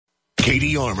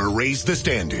Katie Armor raised the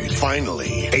standard.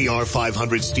 Finally,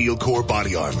 AR-500 steel core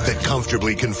body armor that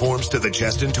comfortably conforms to the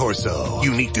chest and torso.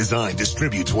 Unique design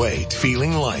distributes weight,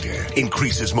 feeling lighter,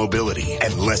 increases mobility,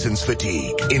 and lessens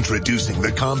fatigue. Introducing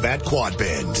the Combat Quad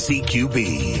Bend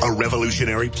CQB, a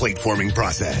revolutionary plate forming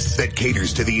process that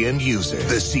caters to the end user.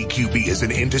 The CQB is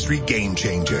an industry game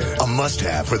changer, a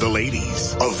must-have for the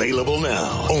ladies. Available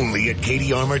now, only at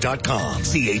katiearmor.com,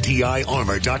 CATI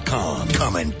armor.com.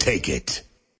 Come and take it.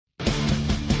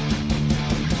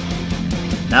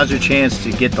 Now's your chance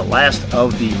to get the last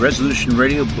of the Resolution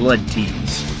Radio Blood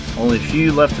Tees. Only a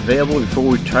few left available before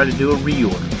we try to do a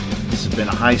reorder. This has been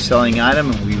a high-selling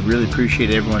item, and we really appreciate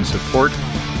everyone's support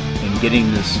in getting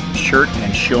this shirt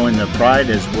and showing their pride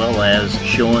as well as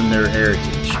showing their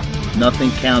heritage.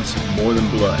 Nothing counts more than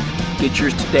blood. Get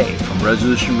yours today from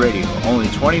Resolution Radio. Only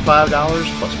 $25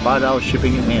 plus $5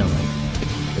 shipping and handling.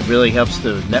 It really helps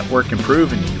the network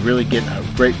improve, and you really get a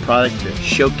great product to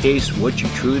showcase what you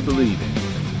truly believe in.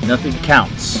 Nothing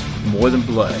counts more than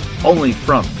blood. Only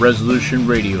from Resolution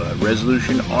Radio at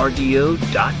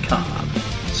resolutionrdo.com.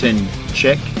 Send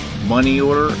check, money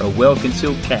order, or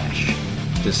well-concealed cash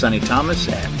to Sonny Thomas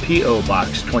at P.O.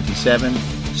 Box 27,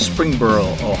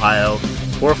 Springboro, Ohio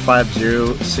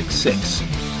 45066.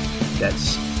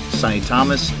 That's Sonny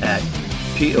Thomas at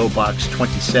P.O. Box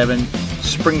 27,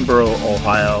 Springboro,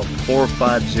 Ohio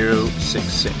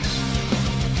 45066.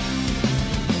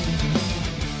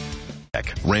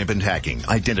 Rampant hacking,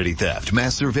 identity theft,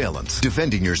 mass surveillance.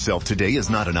 Defending yourself today is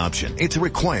not an option. It's a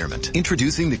requirement.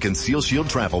 Introducing the Conceal Shield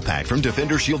Travel Pack from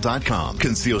DefenderShield.com.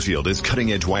 Conceal Shield is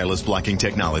cutting-edge wireless blocking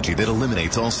technology that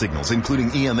eliminates all signals, including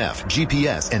EMF,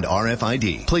 GPS, and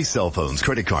RFID. Place cell phones,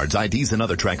 credit cards, IDs, and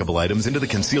other trackable items into the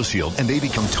Conceal Shield, and they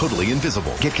become totally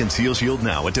invisible. Get Conceal Shield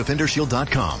now at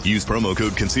DefenderShield.com. Use promo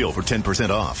code CONCEAL for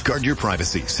 10% off. Guard your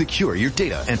privacy, secure your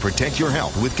data, and protect your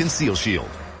health with Conceal Shield.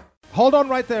 Hold on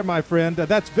right there, my friend.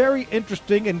 That's very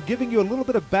interesting and giving you a little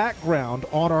bit of background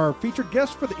on our featured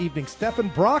guest for the evening, Stefan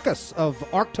Brockus of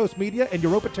Arctos Media and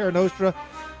Europa Terra Nostra.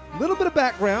 A little bit of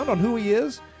background on who he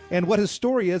is and what his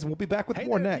story is, and we'll be back with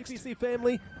more next. TPC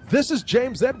family, this is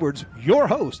James Edwards, your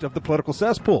host of The Political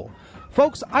Cesspool.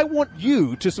 Folks, I want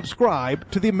you to subscribe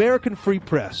to the American Free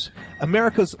Press,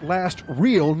 America's last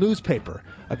real newspaper.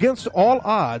 Against all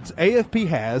odds, AFP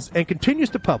has and continues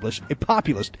to publish a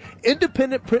populist,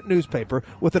 independent print newspaper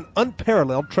with an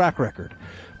unparalleled track record.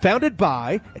 Founded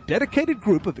by a dedicated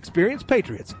group of experienced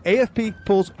patriots, AFP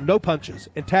pulls no punches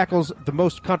and tackles the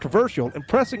most controversial and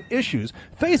pressing issues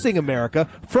facing America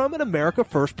from an America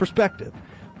First perspective.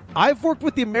 I've worked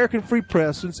with the American Free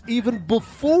Press since even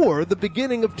before the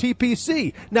beginning of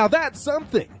TPC. Now that's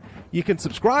something. You can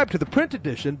subscribe to the print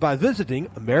edition by visiting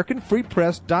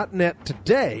AmericanFreePress.net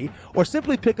today, or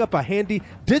simply pick up a handy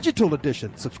digital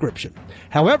edition subscription.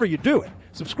 However you do it,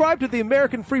 subscribe to the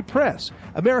American Free Press,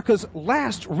 America's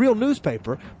last real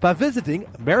newspaper, by visiting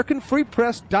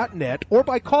AmericanFreePress.net or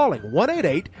by calling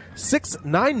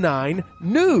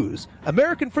 1-888-699-NEWS,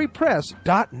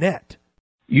 AmericanFreePress.net.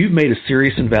 You've made a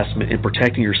serious investment in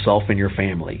protecting yourself and your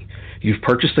family. You've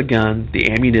purchased the gun,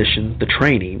 the ammunition, the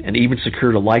training, and even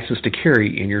secured a license to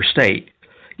carry in your state.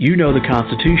 You know the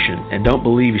Constitution and don't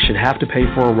believe you should have to pay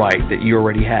for a right that you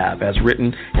already have, as written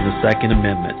in the Second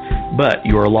Amendment, but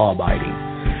you are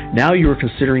law-abiding. Now you are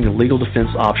considering the legal defense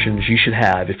options you should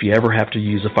have if you ever have to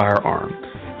use a firearm.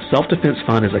 Self-Defense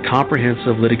Fund is a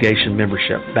comprehensive litigation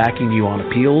membership backing you on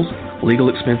appeals, legal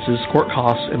expenses, court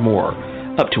costs, and more.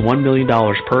 Up to $1 million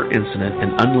per incident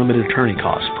and unlimited attorney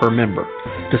costs per member.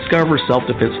 Discover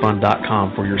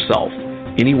selfdefensefund.com for yourself.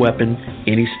 Any weapon,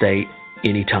 any state,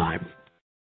 any time.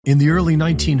 In the early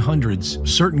 1900s,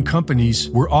 certain companies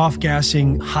were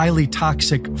off-gassing highly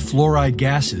toxic fluoride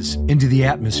gases into the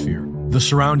atmosphere. The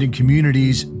surrounding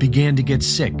communities began to get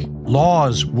sick.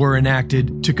 Laws were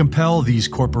enacted to compel these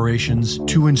corporations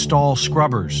to install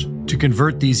scrubbers to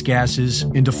convert these gases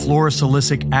into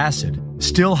fluorosilicic acid,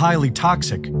 still highly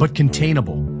toxic but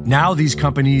containable. Now these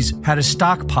companies had a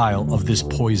stockpile of this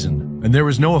poison, and there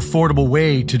was no affordable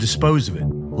way to dispose of it.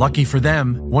 Lucky for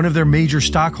them, one of their major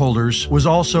stockholders was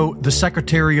also the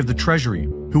Secretary of the Treasury,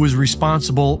 who was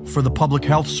responsible for the Public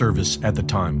Health Service at the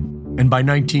time. And by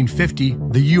 1950,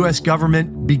 the U.S.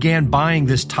 government began buying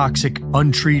this toxic,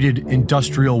 untreated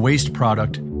industrial waste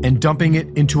product and dumping it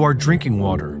into our drinking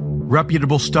water.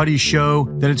 Reputable studies show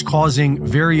that it's causing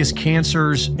various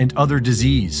cancers and other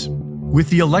disease. With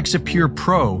the Alexa Pure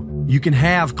Pro, you can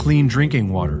have clean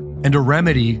drinking water and a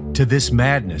remedy to this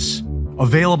madness.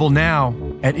 Available now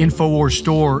at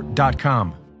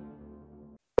InfoWarsStore.com.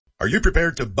 Are you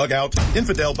prepared to bug out?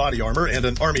 Infidel Body Armor and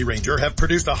an Army Ranger have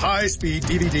produced a high-speed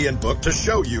DVD and book to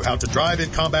show you how to drive in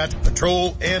combat,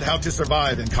 patrol, and how to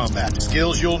survive in combat.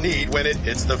 Skills you'll need when it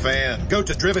hits the fan. Go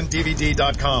to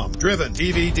drivendvd.com.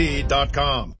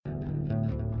 drivendvd.com.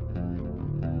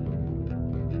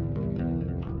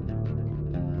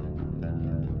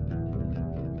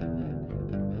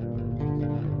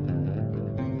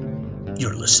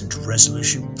 You're listening to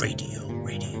Resolution Radio.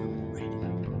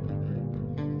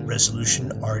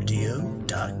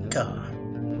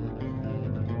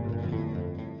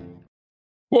 ResolutionRDO.com.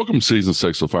 Welcome to Season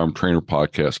 6 of Firearm Trainer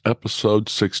Podcast, Episode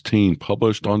 16,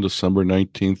 published on December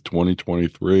 19th,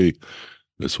 2023.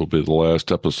 This will be the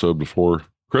last episode before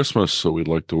Christmas, so we'd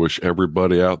like to wish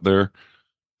everybody out there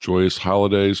joyous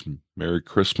holidays, Merry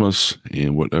Christmas,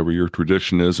 and whatever your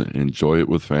tradition is, enjoy it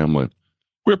with family.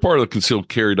 We're part of the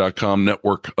ConcealedCarry.com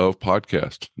network of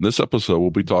podcasts. In this episode, we'll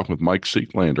be talking with Mike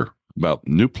Seeklander about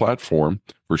new platform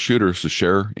for shooters to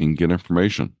share and get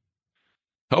information.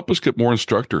 Help us get more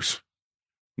instructors.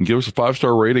 And give us a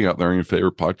 5-star rating out there in your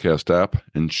favorite podcast app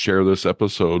and share this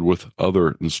episode with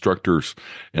other instructors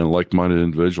and like-minded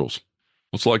individuals.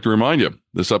 I'd also like to remind you,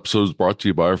 this episode is brought to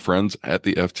you by our friends at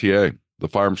the FTA, the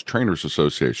Firearms Trainers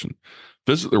Association.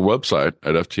 Visit their website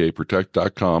at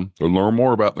ftaprotect.com to learn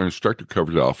more about their instructor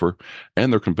coverage offer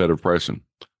and their competitive pricing.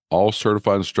 All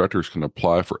certified instructors can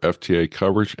apply for FTA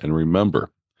coverage. And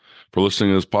remember, for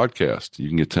listening to this podcast, you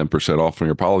can get 10% off on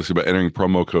your policy by entering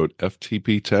promo code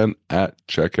FTP10 at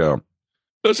checkout.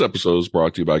 This episode is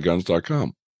brought to you by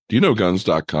Guns.com. Do you know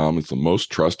Guns.com is the most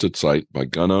trusted site by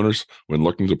gun owners when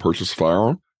looking to purchase a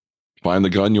firearm? Find the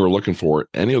gun you are looking for at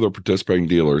any of their participating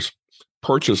dealers,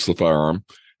 purchase the firearm,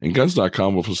 and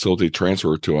Guns.com will facilitate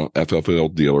transfer to an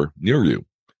FFL dealer near you.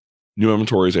 New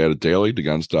inventory is added daily to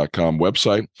Guns.com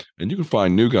website, and you can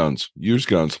find new guns, used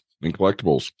guns, and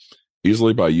collectibles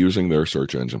easily by using their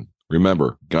search engine.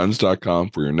 Remember,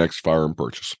 Guns.com for your next firearm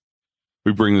purchase.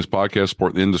 We bring this podcast to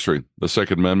support the industry, the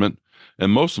Second Amendment,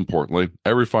 and most importantly,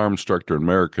 every firearm instructor in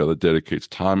America that dedicates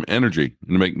time and energy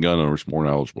into making gun owners more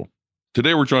knowledgeable.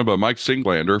 Today, we're joined by Mike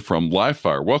Seeklander from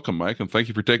Livefire. Welcome, Mike, and thank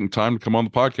you for taking time to come on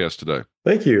the podcast today.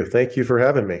 Thank you. Thank you for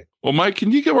having me. Well, Mike,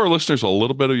 can you give our listeners a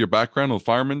little bit of your background on the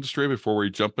firearm industry before we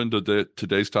jump into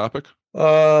today's topic?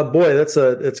 Boy, it's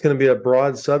going to be a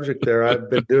broad subject there. I've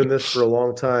been doing this for a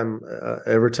long time.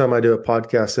 Every time I do a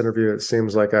podcast interview, it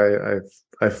seems like I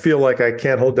feel like I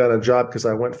can't hold down a job because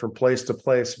I went from place to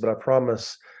place, but I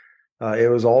promise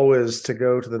it was always to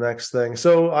go to the next thing.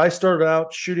 So I started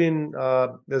out shooting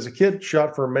as a kid,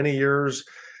 shot for many years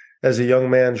as a young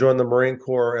man, joined the Marine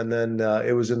Corps. And then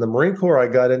it was in the Marine Corps I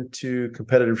got into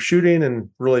competitive shooting and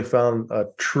really found a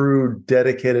true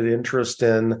dedicated interest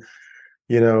in,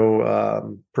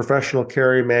 professional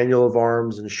carry, manual of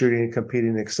arms and shooting,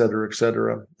 competing, et cetera, et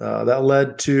cetera. That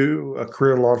led to a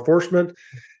career in law enforcement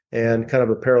and kind of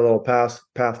a parallel path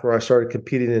where I started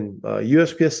competing in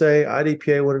USPSA,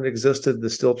 IDPA when it existed,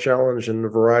 the Steel Challenge, and a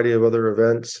variety of other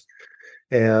events.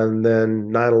 And then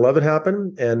 9/11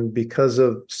 happened. And because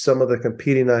of some of the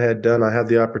competing I had done, I had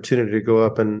the opportunity to go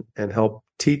up and help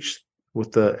teach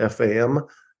with the FAM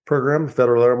program,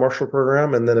 Federal Air Marshal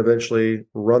Program, and then eventually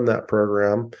run that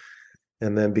program.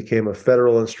 And then became a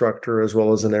federal instructor as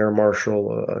well as an air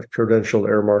marshal, credentialed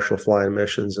air marshal flying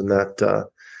missions. And that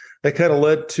kind of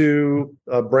led to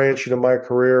a branch into my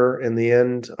career. In the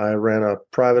end, I ran a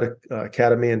private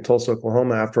academy in Tulsa,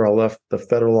 Oklahoma after I left the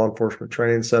Federal Law Enforcement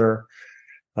Training Center.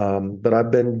 But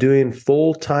I've been doing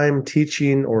full-time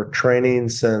teaching or training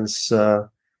since,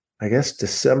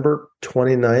 December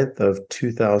 29th of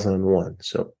 2001.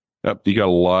 So, yep, you got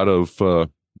a lot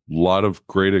of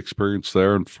great experience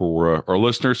there. And for our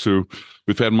listeners who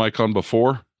we've had Mike on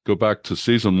before, go back to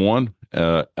season 1,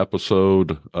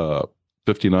 episode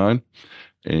 59,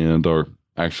 and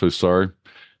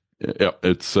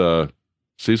it's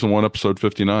season 1, episode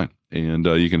 59. And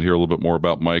you can hear a little bit more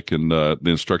about Mike and the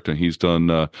instructing he's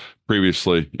done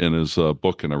previously in his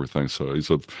book and everything. So he's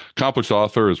an accomplished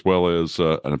author as well as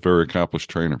a very accomplished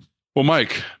trainer. Well,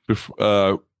 Mike, we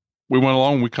went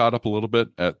along, we caught up a little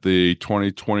bit at the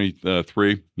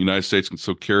 2023 United States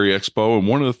Concealed Carry Expo. And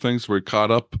one of the things we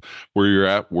caught up where you're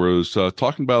at was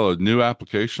talking about a new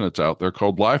application that's out there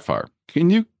called Livefire. Can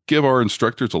you give our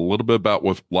instructors a little bit about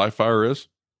what Livefire is?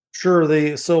 Sure.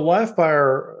 So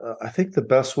Livefire, I think the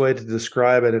best way to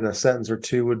describe it in a sentence or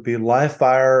two would be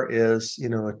Livefire is,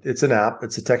 it's an app.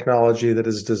 It's a technology that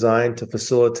is designed to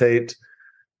facilitate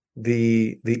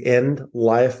the end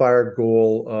Livefire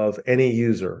goal of any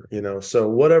user. So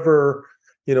whatever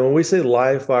when we say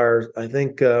live fire, I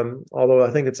think, although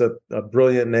I think it's a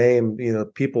brilliant name,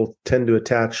 people tend to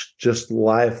attach just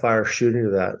live fire shooting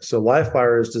to that. So live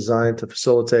fire is designed to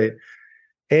facilitate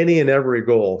any and every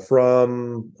goal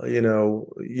from,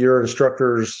 your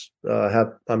instructors have,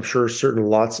 I'm sure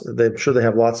they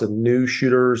have lots of new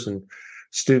shooters and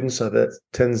students. So that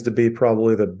tends to be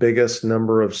probably the biggest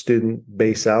number of student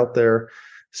base out there.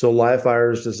 So live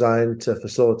fire is designed to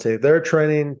facilitate their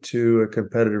training to a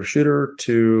competitive shooter,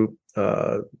 to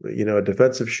a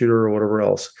defensive shooter or whatever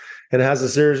else. And it has a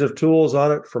series of tools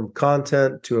on it, from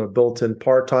content to a built-in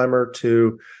par timer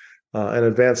to an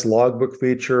advanced logbook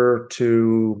feature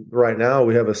to right now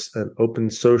we have an open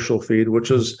social feed, which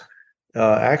was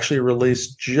actually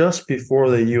released just before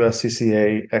the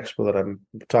USCCA Expo that I'm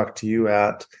talking to you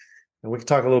at. And we can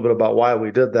talk a little bit about why we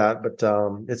did that, but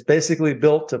it's basically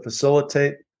built to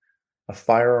facilitate a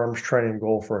firearms training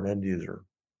goal for an end user.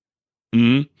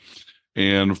 Mm-hmm.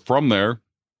 And from there,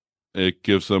 it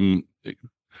gives them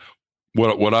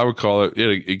what I would call it.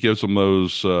 It gives them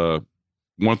those.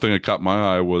 One thing that caught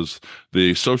my eye was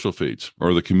the social feeds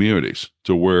or the communities,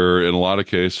 to where in a lot of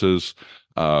cases,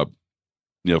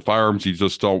 firearms, you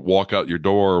just don't walk out your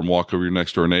door and walk over your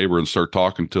next door neighbor and start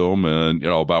talking to them and,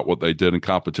 about what they did in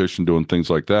competition, doing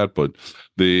things like that. But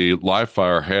the live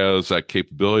fire has that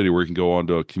capability where you can go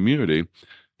onto a community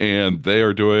and they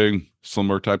are doing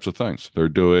similar types of things. They're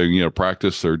doing,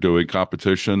 practice, they're doing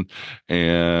competition,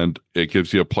 and it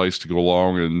gives you a place to go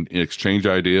along and exchange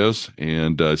ideas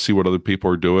and see what other people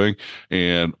are doing,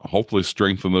 and hopefully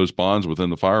strengthen those bonds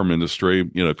within the firearm industry.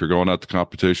 If you're going out to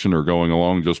competition or going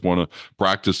along, just want to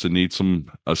practice and need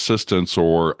some assistance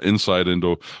or insight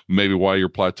into maybe why you're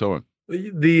plateauing.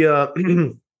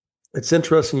 It's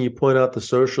interesting you point out the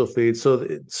social feed. So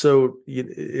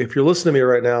if you're listening to me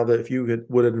right now, that if you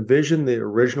would envision the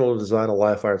original design of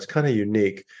live fire, it's kind of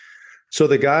unique. So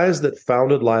the guys that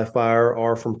founded live fire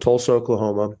are from Tulsa,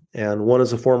 Oklahoma, and one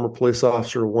is a former police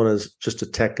officer, one is just a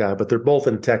tech guy, but they're both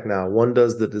in tech now. One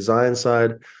does the design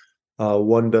side,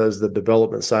 one does the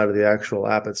development side of the actual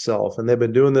app itself. And they've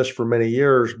been doing this for many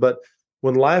years, but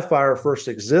when live fire first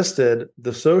existed,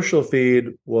 the social feed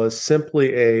was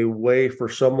simply a way for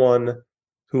someone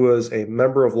who was a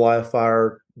member of live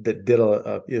fire that did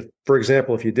for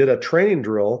example, if you did a training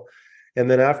drill, and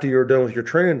then after you're done with your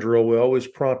training drill, we always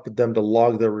prompted them to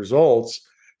log their results.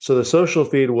 So the social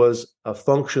feed was a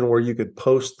function where you could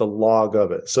post the log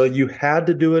of it. So you had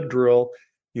to do a drill,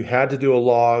 you had to do a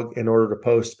log in order to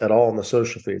post at all in the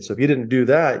social feed. So if you didn't do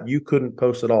that, you couldn't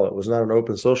post at all. It was not an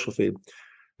open social feed.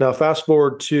 Now, fast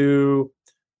forward to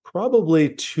probably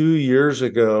 2 years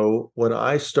ago when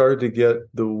I started to get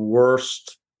the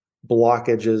worst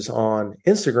blockages on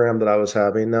Instagram that I was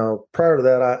having. Now, prior to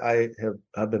that,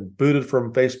 I've been booted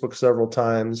from Facebook several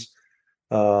times.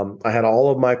 I had all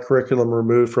of my curriculum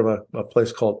removed from a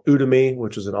place called Udemy,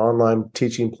 which is an online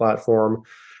teaching platform.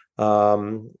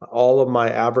 All of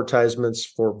my advertisements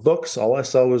for books, all I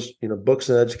saw was books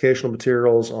and educational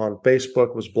materials on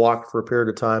Facebook, was blocked for a period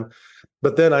of time.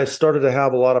 But then I started to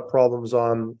have a lot of problems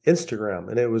on Instagram,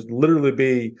 and it would literally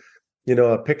be,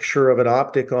 a picture of an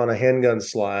optic on a handgun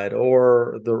slide,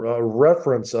 or a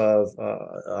reference of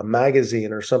a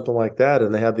magazine or something like that.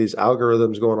 And they have these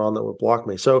algorithms going on that would block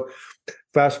me. So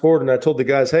fast forward, and I told the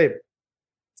guys, hey,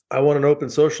 I want an open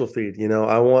social feed.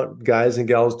 I want guys and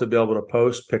gals to be able to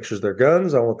post pictures of their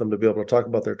guns. I want them to be able to talk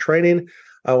about their training.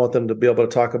 I want them to be able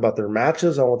to talk about their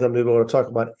matches. I want them to be able to talk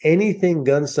about anything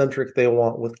gun-centric they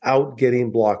want without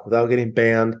getting blocked, without getting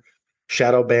banned,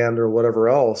 shadow banned, or whatever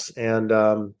else. And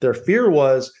their fear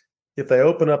was, if they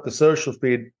open up the social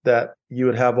feed, that you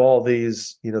would have all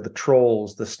these, the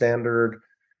trolls, the standard,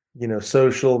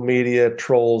 social media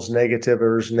trolls,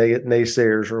 negativers,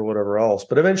 naysayers, or whatever else.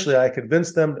 But eventually I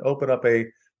convinced them to open up a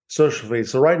social feed.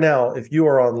 So right now, if you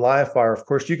are on Livefire, of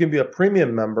course, you can be a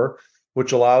premium member,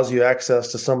 which allows you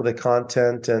access to some of the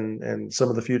content and some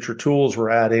of the future tools we're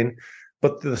adding.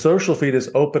 But the social feed is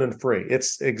open and free.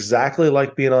 It's exactly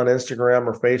like being on Instagram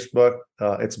or Facebook.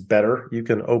 It's better. You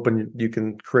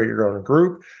can create your own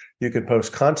group. You can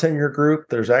post content in your group.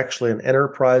 There's actually an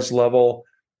enterprise level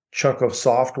chunk of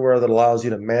software that allows you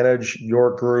to manage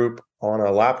your group on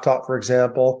a laptop, for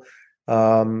example.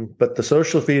 But the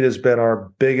social feed has been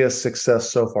our biggest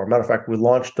success so far. Matter of fact, we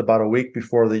launched about a week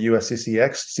before the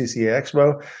CCA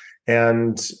Expo,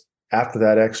 and after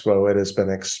that expo, it has been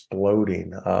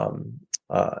exploding.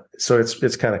 So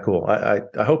it's kind of cool. I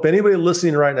hope anybody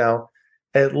listening right now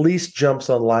at least jumps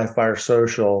on Livefire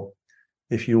Social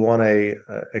if you want a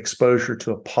exposure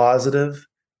to a positive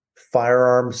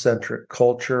firearm-centric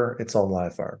culture. It's on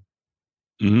Livefire.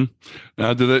 Mm-hmm.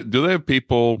 Now, do they have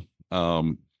people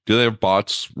Do they have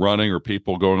bots running or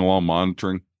people going along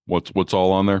monitoring what's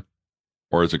all on there,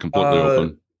 or is it completely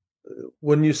open?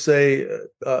 When you say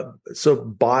so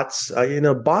bots,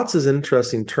 bots is an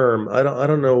interesting term. I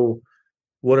don't know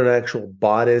what an actual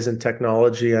bot is in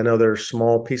technology. I know there are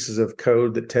small pieces of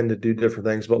code that tend to do different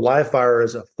things, but Livefire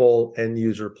is a full end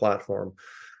user platform.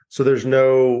 So there's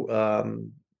no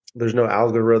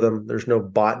algorithm, there's no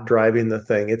bot driving the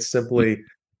thing. It's simply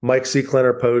Mike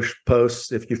Seeklanter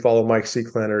posts. If you follow Mike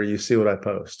Seeklanter, you see what I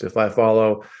post. If I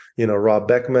follow, Rob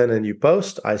Beckman and you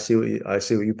post, I see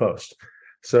what you post.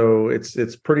 So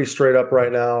it's pretty straight up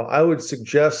right now. I would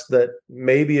suggest that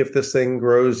maybe if this thing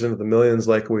grows into the millions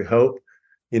like we hope,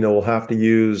 we'll have to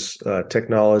use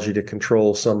technology to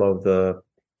control some of the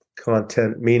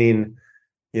content, meaning,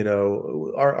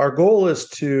 our goal is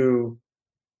to,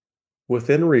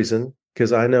 within reason,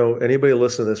 because I know anybody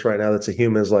listening to this right now that's a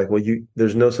human is like, well,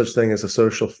 there's no such thing as a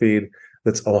social feed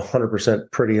that's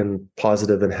 100% pretty and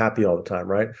positive and happy all the time,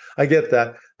 right? I get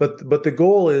that, but the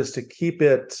goal is to keep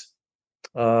it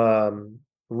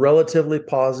relatively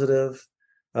positive,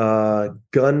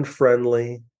 gun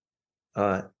friendly.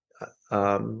 I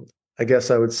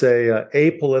guess I would say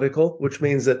apolitical, which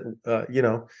means that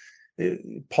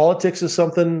politics is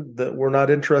something that we're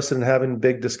not interested in having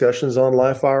big discussions on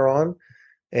Livefire on.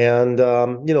 And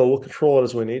we'll control it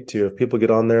as we need to. If people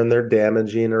get on there and they're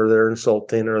damaging or they're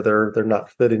insulting or they're not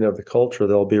fitting of the culture,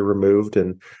 they'll be removed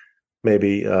and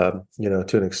maybe to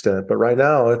an extent. But right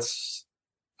now,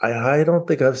 I don't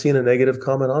think I've seen a negative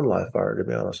comment on Livefire, to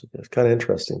be honest with you. It's kind of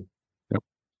interesting.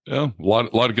 Yeah, a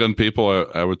lot of gun people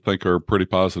I would think are pretty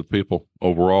positive people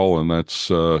overall, and that's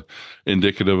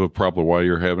indicative of probably why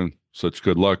you're having such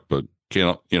good luck. But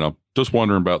just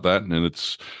wondering about that,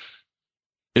 and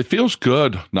it feels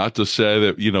good not to say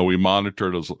that we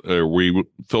monitor it or we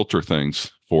filter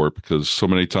things for it, because so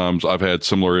many times I've had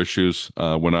similar issues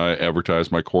when I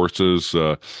advertise my courses,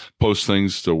 post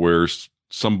things to where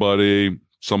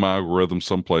some algorithm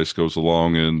someplace goes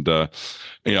along and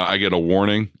I get a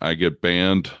warning, I get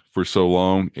banned for so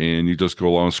long, and you just go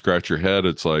along and scratch your head.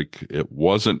 It's like it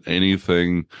wasn't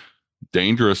anything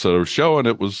dangerous that I was showing.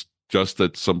 It was just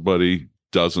that somebody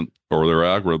doesn't, or their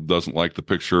algorithm doesn't like the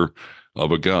picture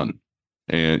of a gun,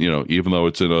 and even though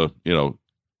it's in a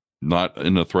not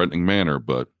in a threatening manner,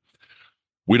 but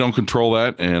we don't control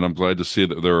that. And I'm glad to see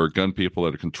that there are gun people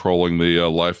that are controlling the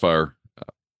Livefire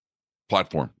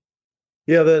platform.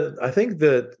 Yeah, I think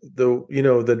that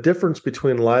the difference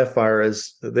between Livefire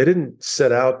is they didn't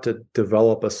set out to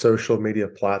develop a social media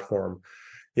platform.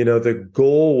 The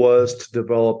goal was to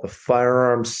develop a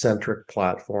firearms-centric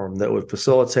platform that would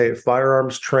facilitate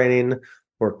firearms training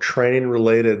or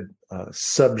training-related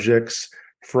subjects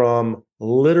from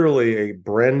literally a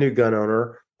brand new gun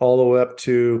owner all the way up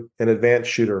to an advanced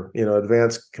shooter,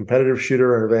 advanced competitive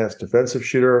shooter, an advanced defensive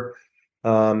shooter.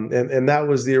 And that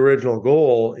was the original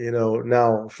goal.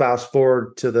 Now fast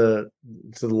forward to the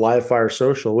Livefire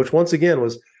social, which once again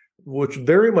which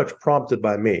very much prompted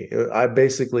by me. I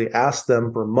basically asked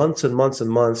them for months and months and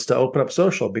months to open up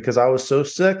social because I was so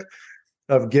sick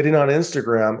of getting on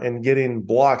Instagram and getting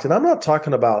blocked. And I'm not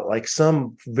talking about like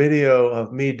some video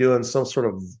of me doing some sort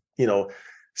of,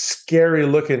 scary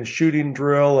looking shooting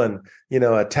drill and,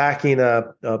 attacking a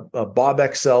Bob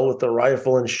XL with the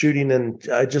rifle and shooting. And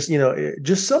I just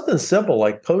something simple,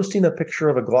 like posting a picture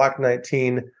of a Glock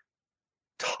 19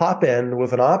 top end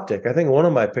with an optic. I think one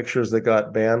of my pictures that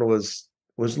got banned was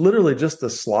literally just a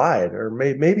slide, or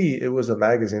maybe it was a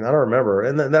magazine. I don't remember.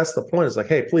 And then that's the point. It's like,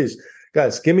 hey, please,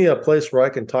 guys, give me a place where I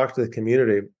can talk to the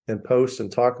community and post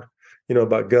and talk,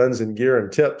 about guns and gear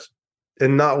and tips,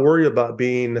 and not worry about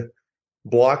being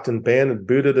blocked and banned and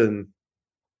booted and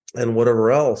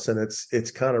whatever else. And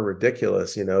it's kind of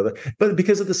ridiculous, but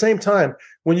because at the same time,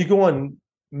 when you go on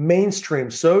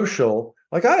mainstream social,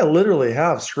 like I literally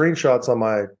have screenshots on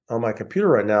my computer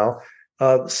right now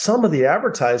of some of the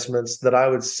advertisements that I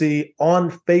would see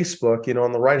on Facebook.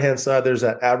 On the right hand side, there's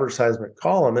that advertisement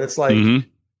column, and it's like,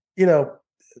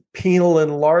 penal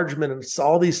enlargement and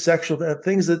all these sexual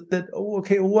things that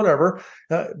okay, whatever.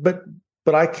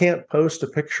 But I can't post a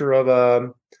picture of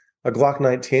a Glock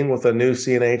 19 with a new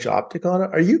CNH optic on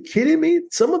it. Are you kidding me?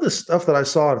 Some of the stuff that I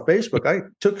saw on Facebook, I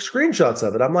took screenshots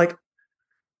of it. I'm like,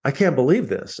 I can't believe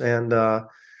this. And, I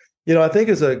think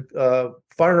as a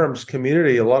firearms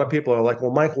community, a lot of people are like, well,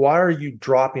 Mike, why are you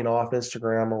dropping off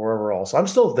Instagram or wherever else? I'm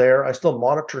still there. I still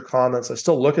monitor comments. I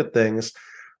still look at things.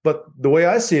 But the way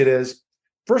I see it is,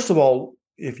 first of all,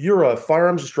 if you're a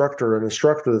firearms instructor, an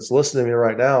instructor that's listening to me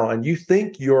right now, and you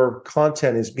think your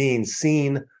content is being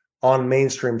seen on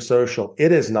mainstream social,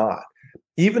 it is not.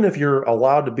 even if you're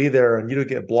allowed to be there and you don't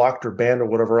get blocked or banned or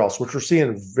whatever else, which we're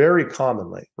seeing very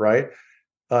commonly, right?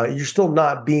 You're still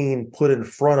not being put in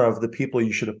front of the people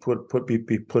you should have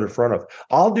be put in front of.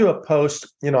 I'll do a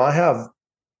post. I have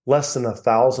less than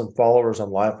 1,000 followers on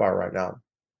Livefire right now,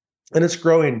 and it's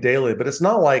growing daily. But it's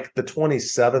not like the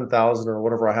 27,000 or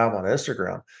whatever I have on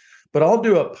Instagram. But I'll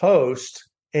do a post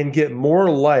and get more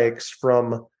likes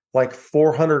from like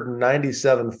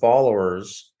 497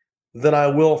 followers than I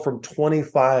will from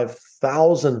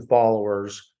 25,000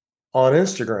 followers on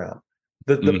Instagram.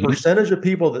 The percentage of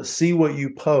people that see what you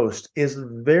post is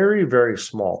very, very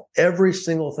small. Every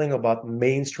single thing about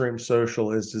mainstream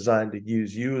social is designed to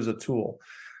use you as a tool.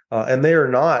 And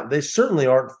they certainly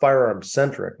aren't firearm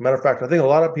centric. Matter of fact, I think a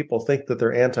lot of people think that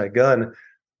they're anti-gun.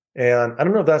 And I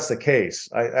don't know if that's the case.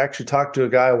 I actually talked to a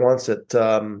guy once at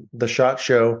the SHOT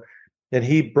Show, and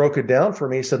he broke it down for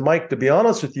me. He said, Mike, to be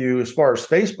honest with you, as far as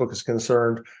Facebook is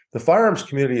concerned, the firearms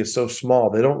community is so small,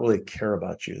 they don't really care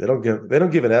about you. They don't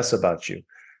give an S about you.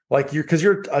 Because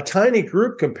you're a tiny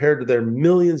group compared to their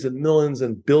millions and millions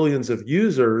and billions of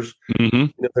users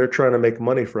that they're trying to make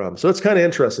money from. So it's kind of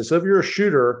interesting. So if you're a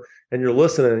shooter and you're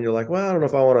listening and you're like, well, I don't know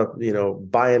if I want to,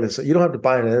 buy into, you don't have to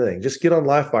buy into anything. Just get on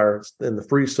Livefire in the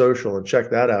free social and check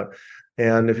that out.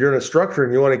 And if you're an instructor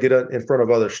and you want to get in front of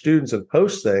other students and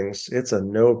post things, it's a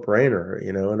no-brainer,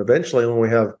 and eventually when we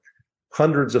have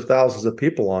hundreds of thousands of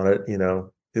people on it,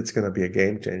 it's going to be a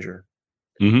game changer.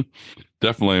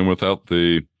 Definitely. And without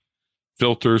the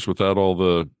filters, without all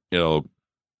the,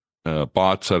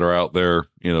 bots that are out there,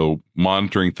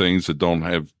 monitoring things that don't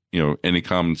have, any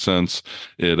common sense,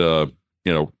 it,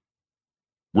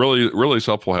 really, really is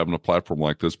helpful having a platform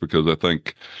like this, because I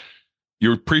think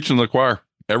you're preaching to the choir.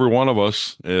 Every one of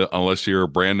us, unless you're a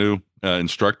brand new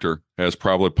instructor, has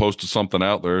probably posted something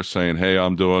out there saying, hey,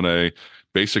 I'm doing a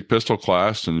basic pistol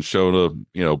class, and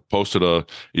posted a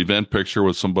event picture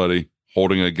with somebody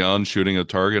holding a gun, shooting a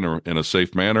target in a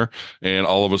safe manner. And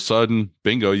all of a sudden,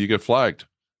 bingo, you get flagged.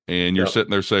 And you're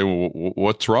sitting there saying, well,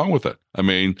 what's wrong with it? I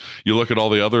mean, you look at all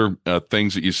the other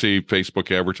things that you see,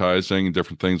 Facebook advertising and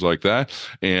different things like that,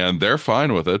 and they're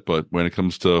fine with it. But when it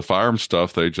comes to firearm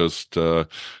stuff, they just, the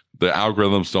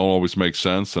algorithms don't always make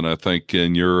sense. And I think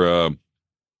in your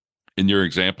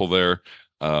example there,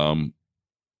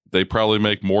 they probably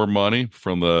make more money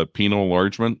from the penal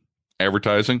enlargement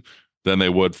advertising than they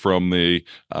would from the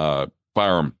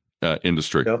firearm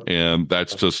industry. Yep. And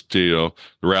that's just, the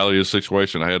reality of the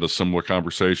situation. I had a similar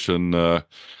conversation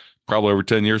probably over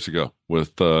 10 years ago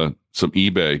with some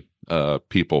eBay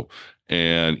people.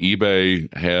 And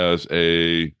eBay has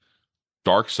a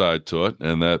dark side to it,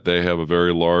 and that they have a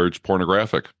very large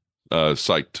pornographic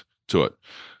site to it.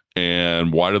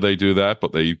 And why do they do that?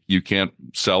 But you can't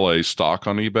sell a stock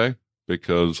on eBay,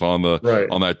 because on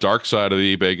that dark side of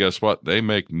the eBay, guess what? They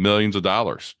make millions of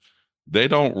dollars. They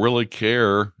don't really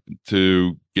care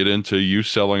to get into you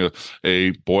selling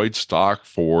a Boyd stock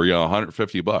for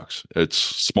 $150. It's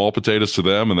small potatoes to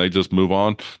them, and they just move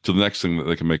on to the next thing that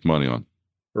they can make money on.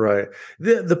 Right.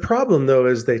 The problem though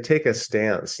is they take a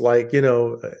stance. I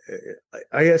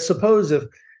suppose and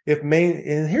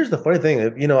here's the funny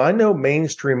thing, I know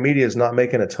mainstream media is not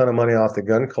making a ton of money off the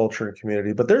gun culture and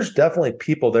community, but there's definitely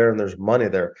people there and there's money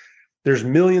there. There's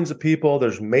millions of people,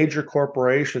 there's major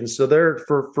corporations. So they're,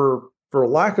 for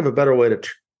lack of a better way to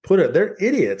put it, they're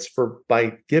idiots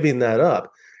by giving that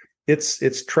up.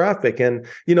 It's traffic. And,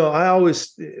 I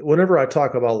always, whenever I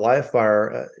talk about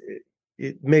Livefire,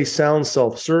 it may sound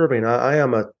self-serving. I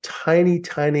am a tiny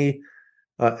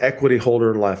equity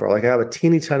holder in Livefire. Like, I have a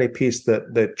teeny tiny piece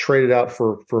that traded out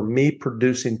for me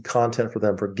producing content for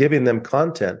them, for giving them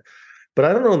content. But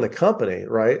I don't own the company,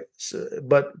 right?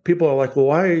 But people are like, well,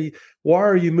 why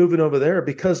are you moving over there?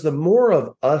 Because the more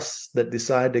of us that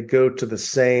decide to go to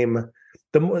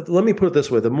let me put it this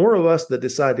way, the more of us that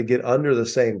decide to get under the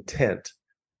same tent,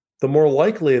 the more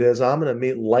likely it is I'm going to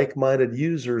meet like-minded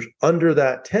users under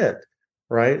that tent,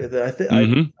 right?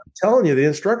 I'm telling you, the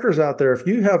instructors out there, if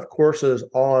you have courses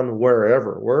on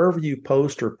wherever you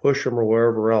post or push them or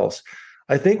wherever else,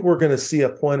 I think we're going to see a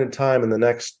point in time in the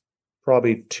next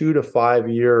probably 2 to 5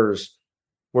 years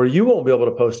where you won't be able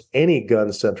to post any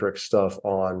gun-centric stuff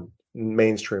on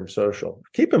mainstream social.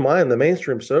 Keep in mind, the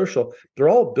mainstream social, they're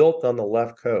all built on the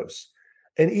left coast.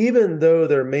 And even though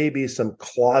there may be some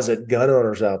closet gun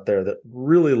owners out there that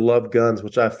really love guns,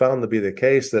 which I found to be the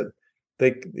case, that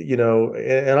they,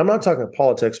 and I'm not talking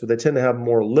politics, but they tend to have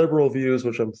more liberal views,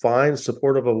 which I'm fine,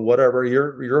 supportive of whatever.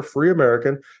 You're a free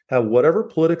American, have whatever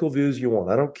political views you want.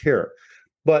 I don't care.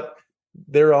 But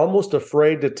they're almost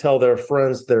afraid to tell their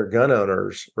friends they're gun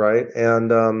owners, right? And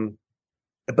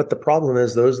But the problem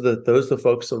is those are the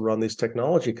folks that run these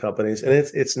technology companies, and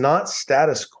it's not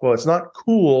status quo. It's not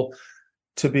cool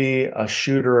to be a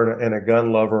shooter and a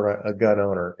gun lover, and a gun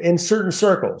owner. In certain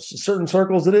circles,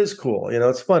 it is cool.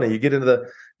 It's funny. You get into the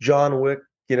John Wick,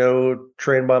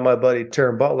 trained by my buddy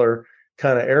Taryn Butler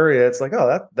kind of area. It's like,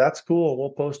 oh, that's cool.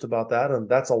 We'll post about that, and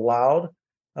that's allowed.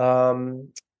 And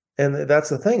that's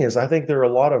the thing is, I think there are a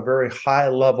lot of very high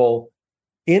level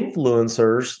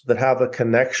influencers that have a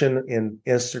connection in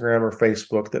Instagram or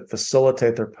Facebook that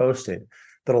facilitate their posting,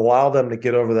 that allow them to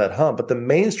get over that hump. But the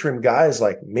mainstream guys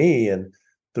like me and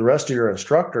the rest of your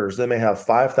instructors, they may have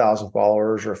 5,000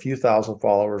 followers or a few thousand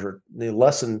followers or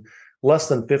less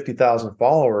than 50,000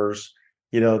 followers.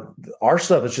 Our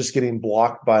stuff is just getting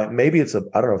blocked by, maybe I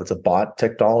don't know if it's a bot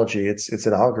technology. It's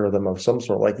an algorithm of some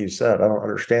sort, like you said. I don't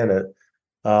understand it.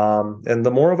 And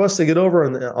the more of us that get over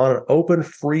on an open,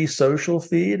 free social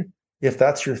feed, if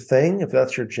that's your thing, if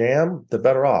that's your jam, the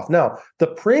better off. Now, the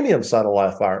premium side of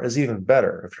Livefire is even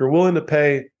better. If you're willing to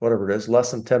pay whatever it is,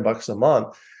 less than $10 a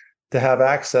month, to have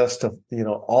access to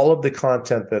all of the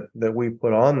content that we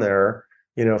put on there,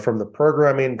 from the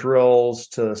programming drills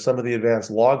to some of the advanced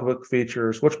logbook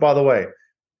features, which, by the way,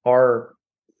 are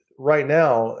right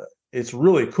now, it's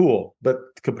really cool, but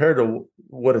compared to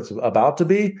what it's about to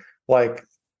be, like,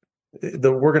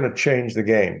 we're going to change the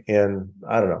game, and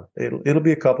I don't know. It'll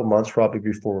be a couple months probably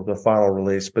before the final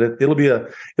release, but it'll be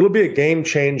a game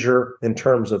changer in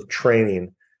terms of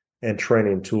training and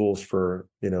training tools for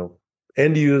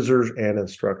end users and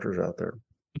instructors out there.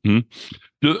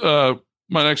 Mm-hmm.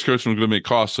 My next question was going to be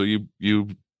cost, so you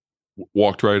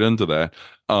walked right into that.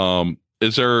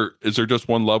 Is there just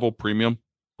one level premium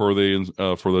for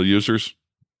the users?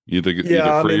 Either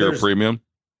free or premium?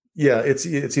 Yeah, it's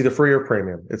either free or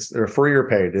premium. It's free or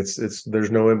paid. It's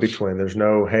there's no in between. There's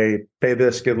no, hey, pay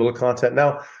this, get a little content.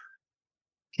 Now,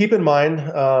 keep in mind,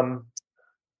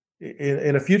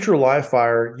 in a future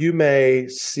Livefire, you may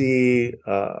see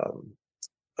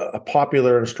a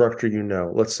popular instructor,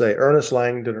 let's say Ernest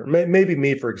Langdon, or maybe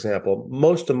me, for example.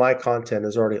 Most of my content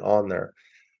is already on there,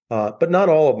 but not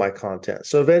all of my content.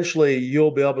 So eventually,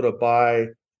 you'll be able to buy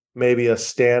maybe a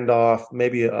standoff,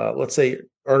 maybe let's say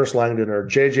Ernest Langdon or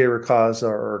JJ Rakaza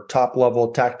or top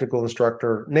level tactical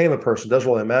instructor, name a person,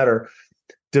 doesn't really matter,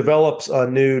 develops a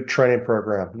new training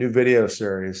program, new video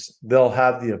series. They'll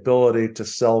have the ability to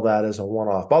sell that as a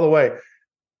one-off. By the way,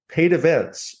 paid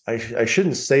events, I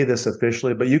shouldn't say this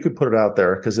officially, but you could put it out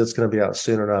there because it's going to be out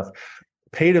soon enough.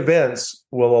 Paid events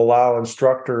will allow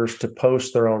instructors to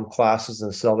post their own classes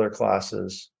and sell their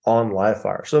classes on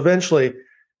Livefire. So eventually,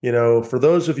 for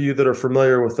those of you that are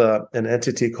familiar with an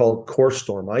entity called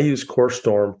CourseStorm, I use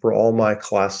CourseStorm for all my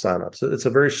class signups. It's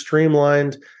a very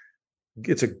streamlined,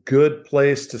 it's a good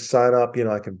place to sign up.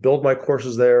 I can build my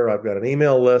courses there. I've got an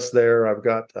email list there.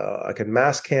 I can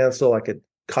mass cancel. I could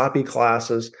copy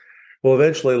classes. Well,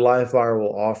 eventually Livefire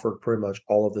will offer pretty much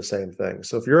all of the same things.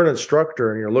 So if you're an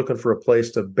instructor and you're looking for a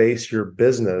place to base your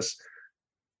business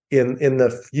in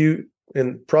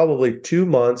probably 2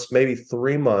 months, maybe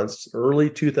 3 months, early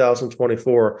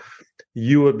 2024,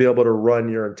 you would be able to run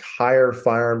your entire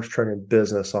firearms training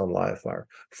business on Livefire,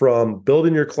 from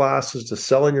building your classes to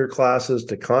selling your classes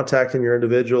to contacting your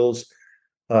individuals,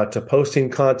 to posting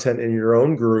content in your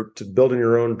own group, to building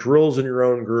your own drills in your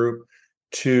own group,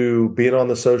 to being on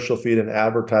the social feed and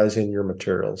advertising your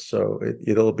materials. So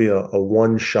it'll be a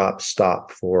one-shop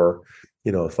stop for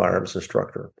a firearms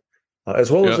instructor.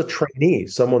 As well as a trainee,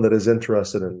 someone that is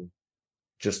interested in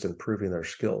just improving their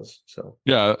skills. So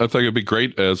yeah, I think it'd be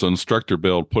great as an instructor,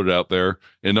 Bill, put it out there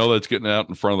and know that it's getting out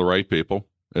in front of the right people.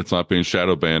 It's not being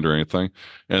shadow banned or anything.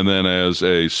 And then as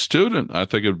a student, I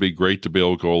think it'd be great to be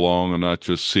able to go along and not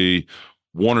just see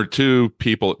one or two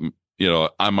people,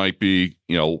 I might be,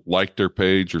 like their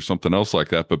page or something else like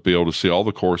that, but be able to see all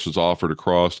the courses offered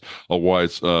across a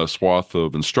wide swath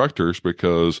of instructors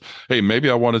because, hey, maybe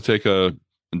I want to take a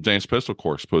advanced pistol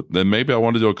course, but then maybe I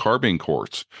want to do a carbine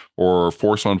course or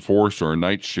force on force or a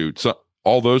night shoot. So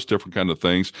all those different kind of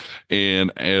things.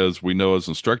 And as we know, as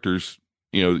instructors,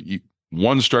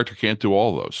 one instructor can't do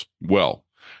all of those well,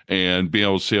 and being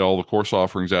able to see all the course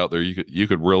offerings out there, you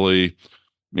could really,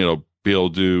 be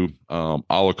able to do a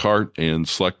la carte and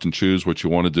select and choose what you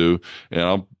want to do.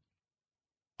 And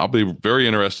I'll be very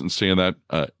interested in seeing that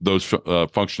those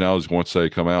functionalities once they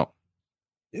come out.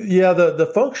 Yeah,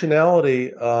 the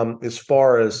functionality, as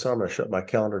far as, I'm going to shut my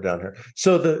calendar down here.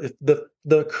 So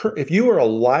if you are a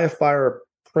Livefire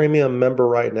premium member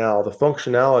right now, the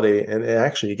functionality, and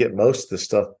actually you get most of this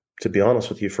stuff, to be honest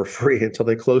with you, for free until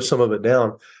they close some of it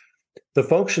down. The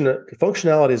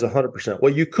functionality is 100%.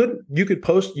 Well, you could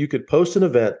post an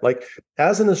event like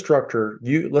as an instructor.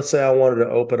 Let's say I wanted to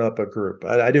open up a group.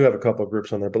 I do have a couple of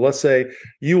groups on there, but let's say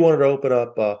you wanted to open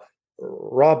up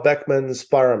Rob Beckman's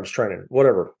firearms training,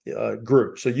 whatever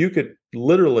group. So you could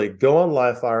literally go on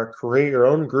Livefire, create your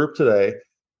own group today.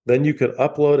 Then you could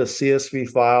upload a CSV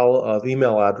file of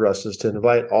email addresses to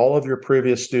invite all of your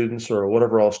previous students or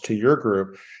whatever else to your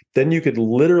group. Then you could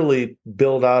literally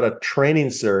build out a training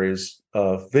series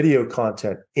of video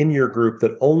content in your group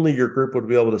that only your group would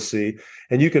be able to see.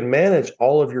 And you can manage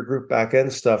all of your group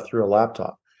backend stuff through a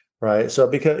laptop, right? So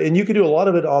and you can do a lot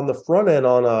of it on the front end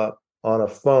on a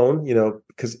phone,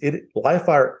 because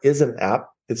Livefire is an app.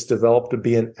 It's developed to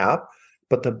be an app.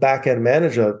 But the back-end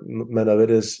management of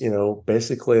it is,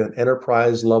 basically an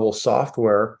enterprise level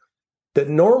software that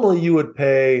normally you would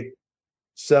pay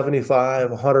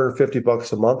 $75,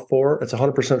 $150 a month for. It's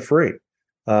 100% free.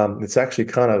 It's actually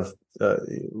kind of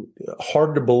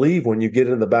hard to believe when you get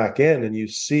into the back end and you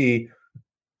see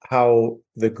how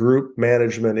the group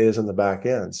management is in the back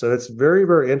end. So it's very,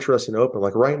 very interesting and open.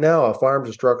 Like right now, a firearms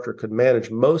instructor could manage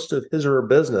most of his or her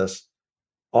business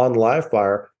on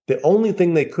Livefire. The only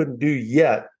thing they couldn't do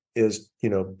yet is,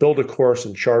 build a course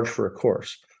and charge for a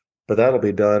course. But that'll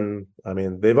be done. I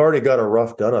mean, they've already got a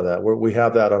rough done of that. We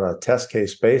have that on a test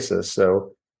case basis.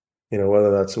 So,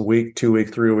 whether that's a week, 2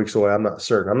 weeks, 3 weeks away, I'm not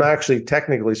certain. I'm not actually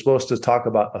technically supposed to talk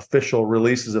about official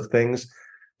releases of things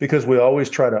because we always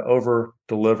try to over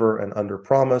deliver and under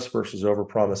promise versus over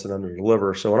promise and under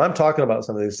deliver. So when I'm talking about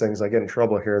some of these things, I get in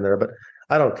trouble here and there, but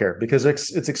I don't care because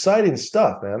it's exciting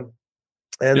stuff, man.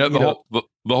 And yeah,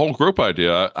 the whole group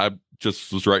idea, I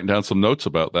just was writing down some notes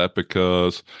about that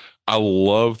because I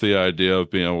love the idea of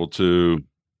being able to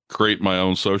create my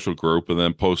own social group and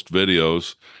then post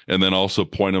videos and then also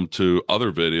point them to other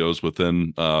videos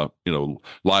within,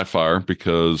 Livefire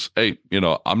because, hey,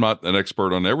 I'm not an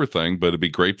expert on everything, but it'd be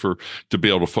great to be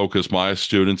able to focus my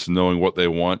students and knowing what they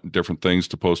want and different things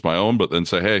to post my own, but then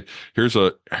say, hey, here's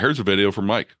a video from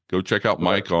Mike. Go check out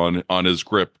Mike on his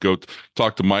grip. Go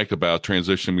talk to Mike about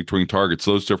transitioning between targets,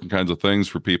 those different kinds of things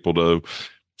for people to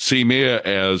see me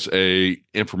as a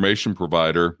information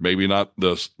provider, maybe not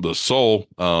the sole,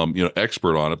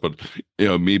 expert on it, but,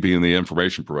 me being the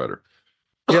information provider.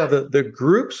 Yeah, the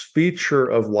group's feature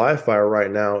of Livefire right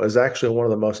now is actually one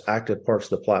of the most active parts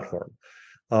of the platform.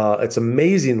 It's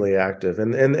amazingly active,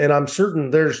 and I'm certain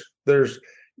there's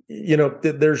you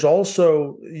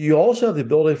also have the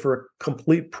ability for a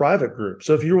complete private group.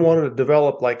 So if you wanted to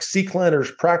develop like CClanner's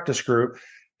practice group,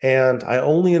 and I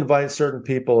only invite certain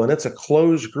people, and it's a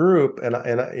closed group, and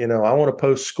I want to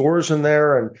post scores in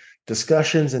there and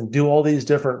discussions and do all these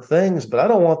different things, but I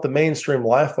don't want the mainstream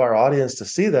Livefire audience to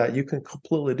see that. You can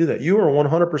completely do that. You are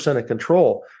 100% in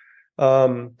control.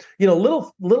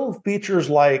 Little features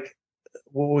like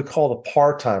what we call the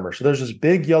par timer. So there's this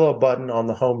big yellow button on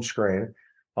the home screen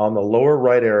on the lower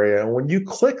right area, and when you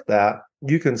click that,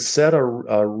 you can set a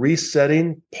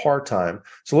resetting par time.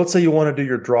 So let's say you want to do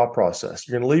your draw process.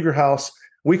 You're going to leave your house.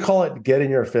 We call it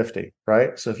getting your 50,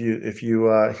 right? So if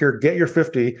you hear get your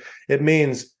 50, it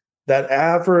means that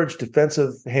average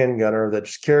defensive handgunner that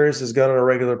just carries his gun on a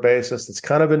regular basis, that's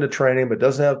kind of into training, but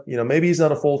doesn't have, maybe he's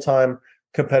not a full-time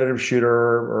competitive shooter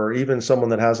or even someone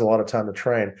that has a lot of time to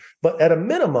train. But at a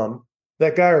minimum,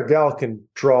 that guy or gal can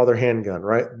draw their handgun,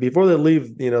 right? Before they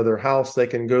leave, their house, they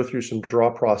can go through some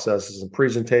draw processes and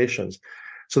presentations.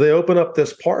 So they open up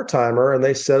this par timer and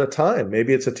they set a time.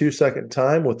 Maybe it's a 2-second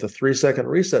time with the 3-second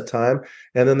reset time.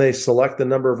 And then they select the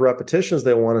number of repetitions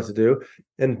they wanted to do.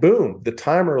 And boom, the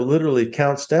timer literally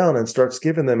counts down and starts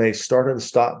giving them a start and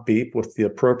stop beep with the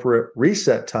appropriate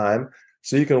reset time.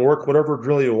 So you can work whatever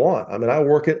drill you want. I mean, I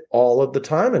work it all of the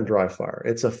time in dry fire.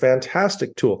 It's a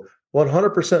fantastic tool.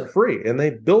 100% free. And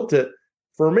they built it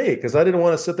for me because I didn't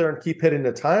want to sit there and keep hitting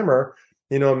the timer.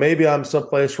 Maybe I'm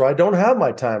someplace where I don't have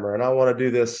my timer and I want to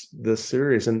do this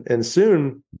series. And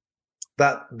soon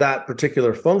that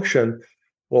particular function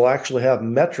will actually have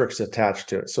metrics attached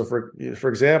to it. So for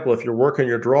example, if you're working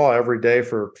your draw every day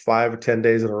for 5 or 10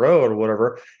 days in a row or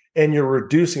whatever, and you're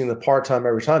reducing the par time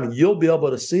every time, you'll be able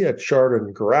to see a chart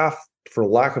and graph, for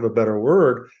lack of a better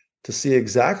word, to see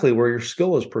exactly where your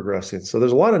skill is progressing. So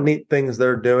there's a lot of neat things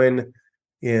they're doing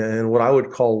in what I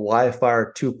would call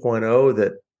Livefire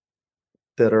 2.0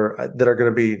 that are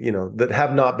going to be, that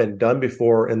have not been done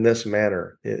before in this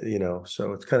manner,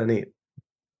 so it's kind of neat.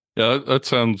 Yeah, that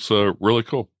sounds really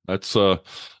cool. That's a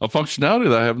functionality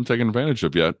that I haven't taken advantage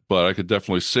of yet, but I could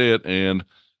definitely see it, and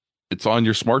it's on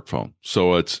your smartphone.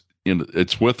 So it's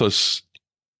with us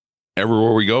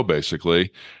everywhere we go,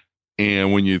 basically.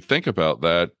 And when you think about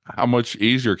that, how much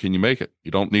easier can you make it? You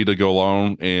don't need to go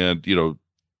along and,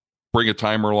 bring a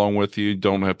timer along with you. You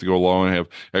don't have to go along and have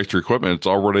extra equipment. You've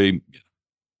already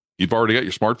got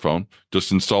your smartphone.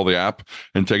 Just install the app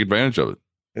and take advantage of it.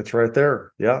 It's right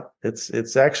there. Yeah.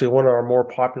 It's actually one of our more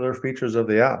popular features of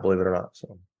the app, believe it or not.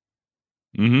 So.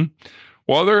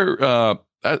 Well,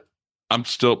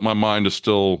 my mind is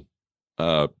still,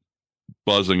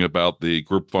 buzzing about the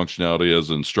group functionality as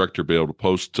an instructor, be able to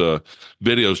post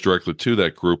videos directly to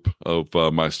that group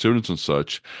of my students and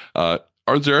such.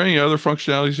 Are there any other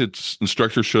functionalities that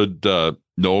instructors should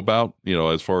know about,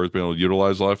 as far as being able to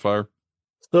utilize Livefire?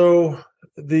 So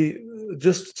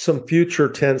just some future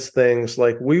tense things,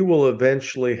 like we will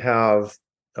eventually have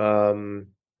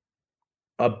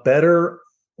a better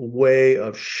way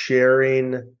of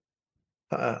sharing.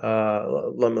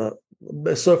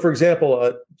 So for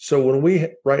example,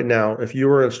 right now, if you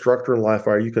were an instructor in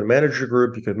Livefire, you can manage your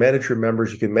group, you can manage your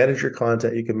members, you can manage your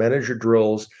content, you can manage your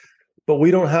drills, but we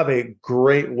don't have a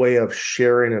great way of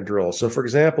sharing a drill. So for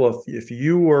example, if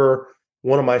you were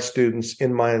one of my students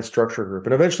in my instructor group,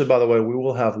 and eventually, by the way, we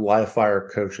will have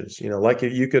Livefire coaches, like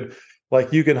you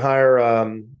can hire,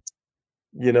 an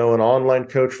online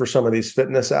coach for some of these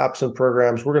fitness apps and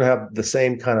programs. We're going to have the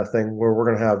same kind of thing where we're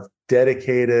going to have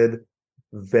dedicated,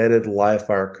 vetted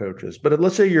Livefire coaches. But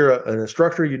let's say you're an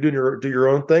instructor, you do your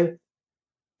own thing.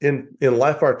 In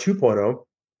Livefire 2.0,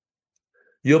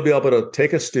 you'll be able to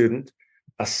take a student,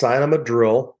 assign them a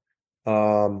drill.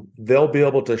 They'll be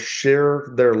able to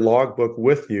share their logbook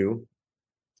with you.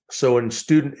 So in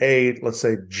student A, let's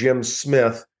say Jim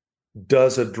Smith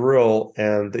does a drill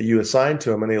and that you assign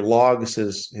to him, and he logs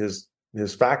his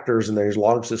factors and then he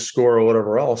logs his score or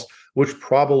whatever else, which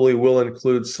probably will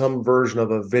include some version of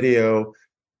a video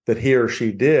that he or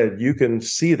she did. You can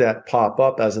see that pop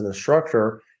up as an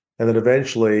instructor, and then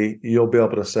eventually you'll be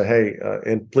able to say, hey,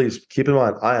 and please keep in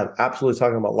mind, I am absolutely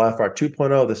talking about Livefire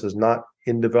 2.0. This is not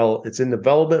it's in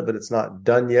development, but it's not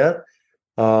done yet.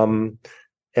 And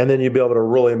then you'll be able to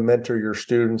really mentor your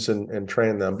students and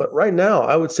train them. But right now,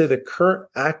 I would say the current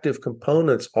active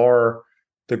components are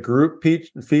the group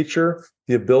feature,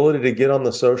 the ability to get on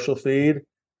the social feed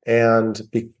and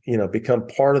become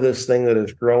part of this thing that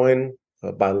is growing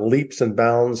by leaps and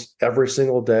bounds every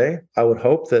single day. I would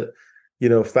hope that,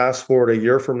 fast forward a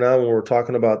year from now when we're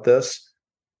talking about this,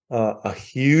 a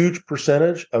huge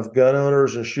percentage of gun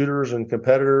owners and shooters and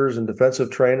competitors and defensive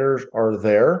trainers are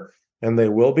there. And they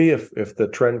will be if the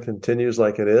trend continues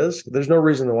like it is. There's no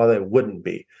reason why they wouldn't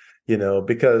be,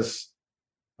 because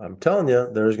I'm telling you,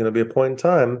 there's going to be a point in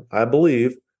time, I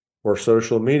believe, where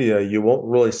social media, you won't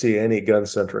really see any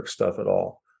gun-centric stuff at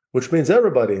all, which means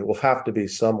everybody will have to be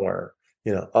somewhere.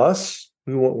 Us,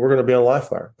 we're going to be on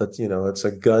Livefire. That's, it's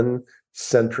a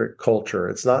gun-centric culture.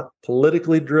 It's not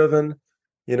politically driven.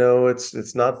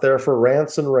 It's not there for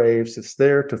rants and raves. It's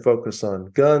there to focus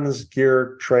on guns,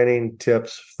 gear, training,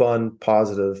 tips, fun,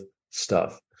 positive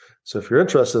stuff. So if you're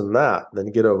interested in that,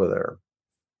 then get over there.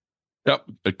 Yep,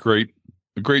 a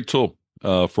great tool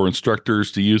for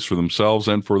instructors to use for themselves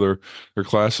and for their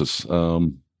classes.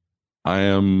 I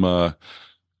am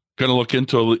going to look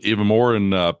into it even more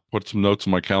and put some notes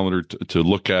on my calendar to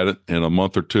look at it in a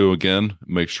month or two again.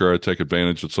 Make sure I take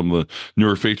advantage of some of the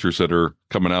newer features that are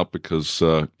coming out because,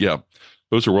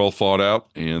 those are well thought out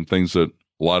and things that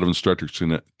a lot of instructors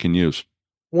can use.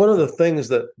 One of the things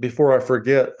that, before I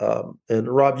forget, and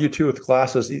Rob, you too with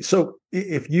classes. So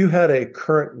if you had a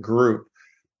current group,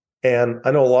 and I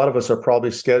know a lot of us are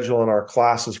probably scheduling our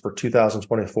classes for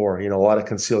 2024. A lot of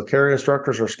concealed carry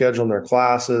instructors are scheduling their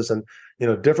classes and,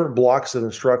 different blocks of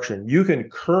instruction. You can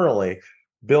currently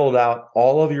build out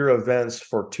all of your events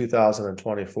for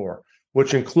 2024,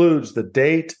 which includes the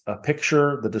date, a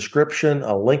picture, the description,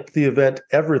 a link to the event.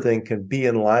 Everything can be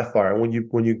in Livefire. And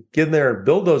when you get in there and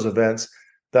build those events,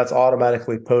 that's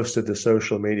automatically posted to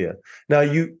social media. Now,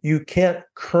 you can't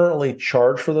currently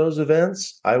charge for those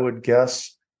events. I would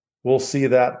guess we'll see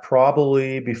that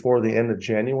probably before the end of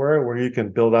January, where you can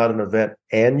build out an event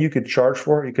and you could charge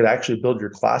for it. You could actually build your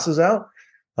classes out.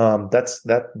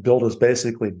 That build is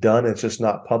basically done. It's just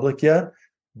not public yet.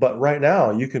 But right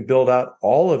now, you can build out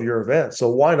all of your events. So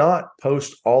why not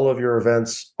post all of your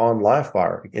events on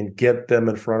Livefire and get them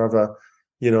in front of a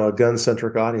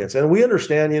gun-centric audience? And we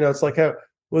understand, it's like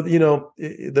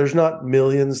there's not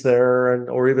millions there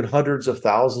or even hundreds of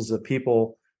thousands of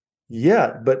people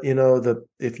yet, but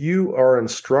if you are an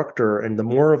instructor and the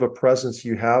more of a presence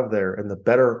you have there, and the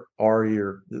better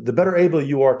able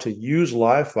you are to use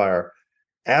Livefire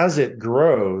as it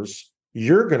grows,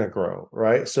 you're going to grow,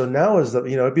 right? So now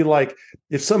it'd be like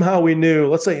if somehow we knew,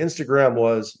 let's say Instagram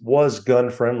was gun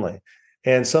friendly,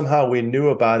 and somehow we knew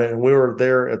about it, and we were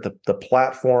there at the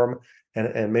platform,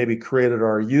 and maybe created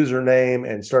our username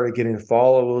and started getting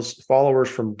followers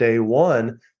from day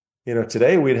one.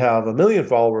 Today we'd have 1 million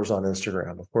followers on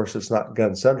Instagram. Of course, it's not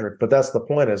gun centric, but that's the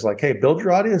point. Is like, hey, build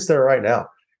your audience there right now.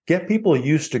 Get people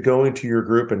used to going to your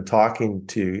group and talking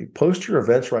to you. Post your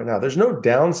events right now. There's no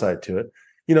downside to it.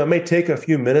 It may take a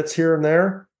few minutes here and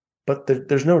there, but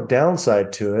there's no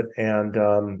downside to it. And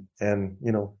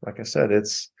like I said,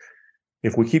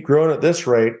 if we keep growing at this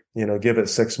rate, give it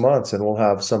 6 months and we'll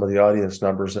have some of the audience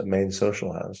numbers that Main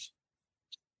Social has.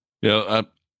 Yeah.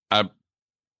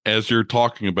 As you're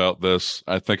talking about this,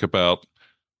 I think about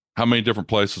how many different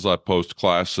places I post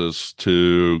classes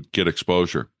to get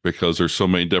exposure, because there's so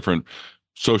many different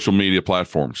social media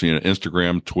platforms,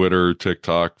 Instagram, Twitter,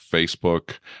 TikTok,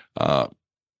 Facebook.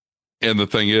 And the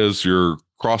thing is, you're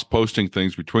cross-posting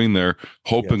things between there,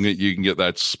 hoping that you can get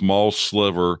that small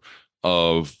sliver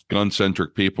of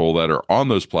gun-centric people that are on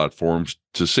those platforms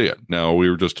to see it. Now, we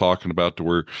were just talking about to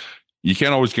where you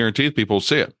can't always guarantee that people will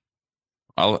see it.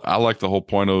 I like the whole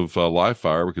point of Live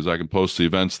Fire, because I can post the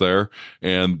events there,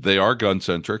 and they are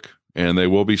gun-centric, and they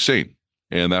will be seen.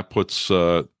 And that puts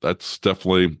that's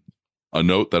definitely a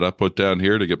note that I put down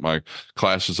here to get my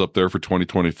classes up there for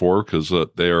 2024, because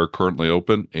they are currently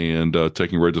open and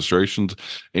taking registrations.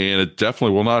 And it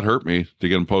definitely will not hurt me to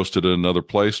get them posted in another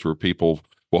place where people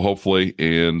will hopefully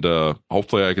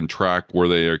I can track where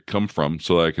they come from,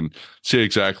 so that I can see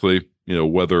exactly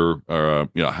whether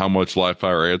how much Live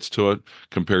Fire adds to it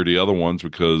compared to the other ones,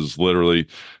 because literally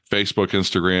Facebook,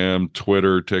 Instagram,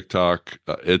 Twitter, TikTok,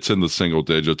 it's in the single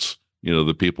digits.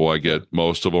 The people I get,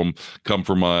 most of them come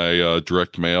from my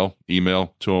direct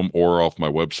email to them, or off my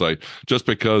website, just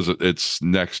because it's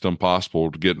next to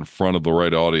impossible to get in front of the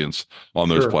right audience on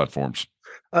those platforms.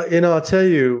 I'll tell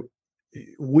you,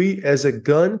 we as a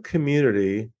gun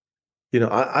community,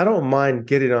 I don't mind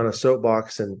getting on a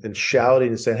soapbox and shouting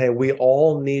and saying, hey, we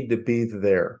all need to be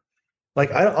there. Like,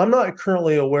 I'm not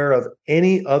currently aware of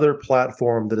any other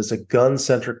platform that is a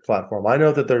gun-centric platform. I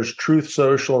know that there's Truth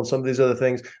Social and some of these other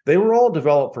things. They were all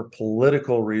developed for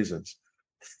political reasons.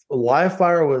 Live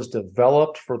Fire was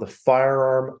developed for the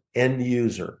firearm end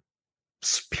user,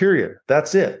 period.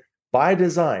 That's it. By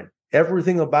design,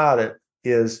 everything about it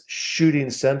is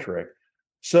shooting-centric.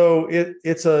 So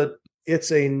it's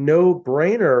a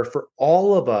no-brainer for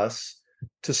all of us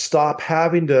to stop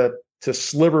having to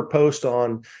sliver post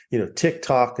on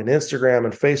TikTok and Instagram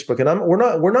and Facebook. And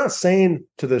we're not saying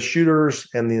to the shooters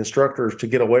and the instructors to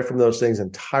get away from those things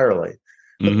entirely.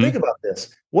 But think about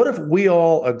this. What if we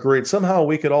all agreed, somehow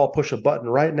we could all push a button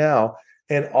right now,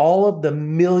 and all of the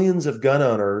millions of gun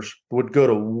owners would go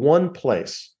to one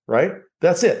place, right?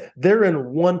 That's it. They're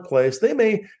in one place. They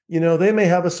may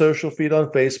have a social feed on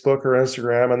Facebook or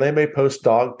Instagram, and they may post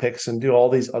dog pics and do all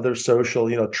these other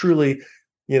social, truly,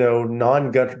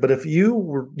 non-gun. But if you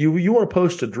want to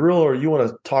post a drill, or you want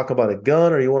to talk about a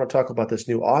gun, or you want to talk about this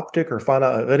new optic, or find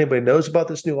out if anybody knows about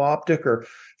this new optic, or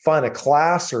find a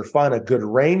class, or find a good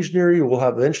range near you, we'll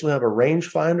eventually have a range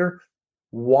finder.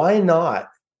 Why not?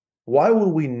 Why would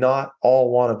we not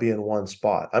all want to be in one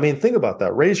spot? I mean, think about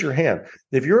that. Raise your hand.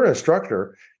 If you're an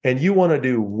instructor and you want to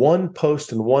do one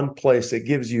post in one place that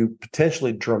gives you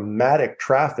potentially dramatic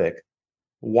traffic,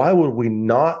 why would we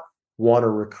not want to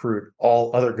recruit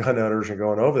all other gun owners and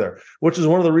going over there? Which is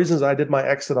one of the reasons I did my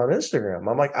exit on Instagram.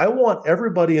 I'm like, I want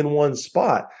everybody in one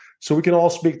spot so we can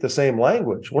all speak the same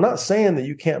language. We're not saying that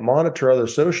you can't monitor other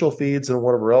social feeds and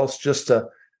whatever else just to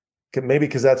maybe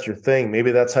because that's your thing.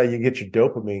 Maybe that's how you get your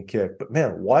dopamine kick. But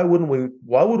man, why wouldn't we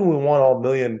want all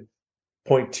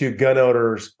 1.2 gun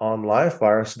owners on Live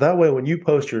Fire? So that way, when you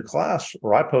post your class,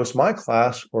 or I post my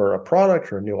class, or a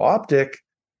product or a new optic,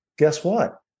 guess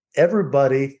what?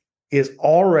 Everybody is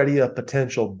already a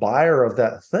potential buyer of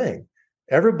that thing.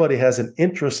 Everybody has an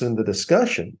interest in the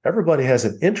discussion. Everybody has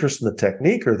an interest in the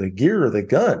technique or the gear or the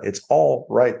gun. It's all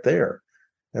right there.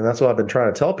 And that's what I've been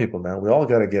trying to tell people, man. We all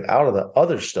got to get out of the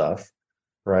other stuff,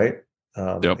 right?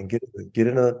 And get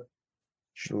into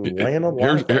land on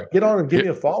Live Fire. Get on and give me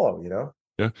a follow,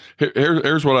 Yeah.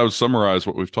 Here's what I would summarize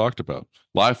what we've talked about.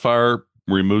 Live Fire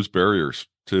removes barriers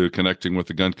to connecting with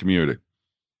the gun community.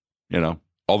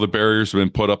 All the barriers have been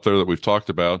put up there that we've talked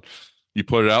about. You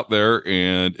put it out there,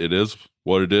 and it is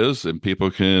what it is, and people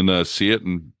can see it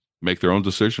and make their own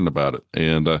decision about it.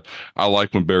 And I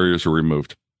like when barriers are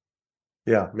removed.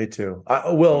 Yeah, me too.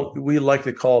 We like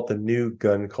to call it the new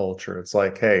gun culture. It's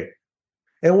like, hey,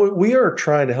 and we are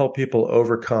trying to help people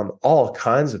overcome all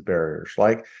kinds of barriers.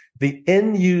 Like the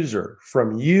end user,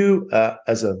 from you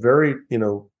as a very,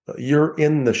 you're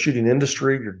in the shooting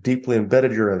industry, you're deeply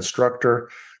embedded, you're an instructor.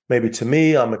 maybe to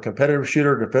me, I'm a competitive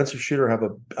shooter, defensive shooter,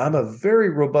 I'm a very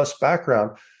robust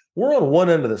background. We're on one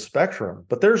end of the spectrum,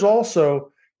 but there's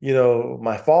also,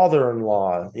 my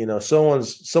father-in-law,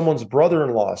 someone's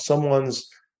brother-in-law, someone's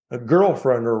a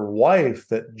girlfriend or wife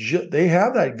that they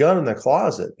have that gun in the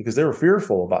closet because they were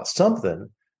fearful about something,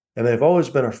 and they've always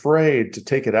been afraid to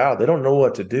take it out. They don't know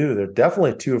what to do. They're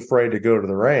definitely too afraid to go to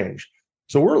the range.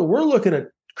 So we're looking at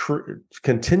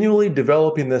continually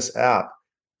developing this app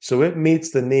so it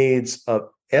meets the needs of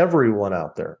everyone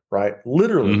out there, right?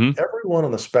 Literally everyone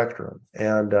on the spectrum.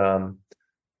 And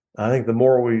I think the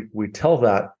more we tell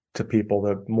that to people,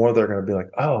 the more they're going to be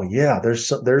like, oh yeah,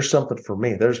 there's something for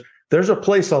me. There's a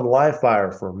place on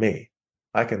Livefire for me.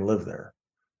 I can live there.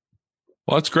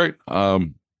 Well, that's great.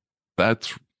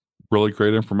 That's really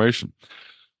great information.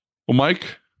 Well,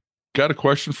 Mike, got a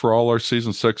question for all our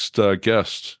season 6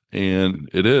 guests, and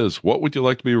it is, what would you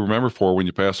like to be remembered for when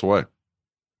you pass away?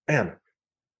 Man,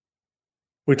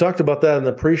 we talked about that in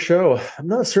the pre-show. I'm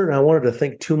not certain I wanted to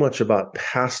think too much about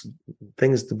past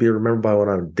things to be remembered by when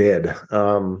I'm dead.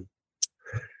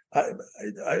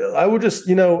 I would just,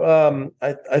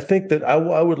 I think that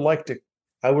I would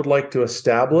like to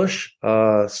establish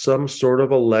some sort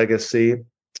of a legacy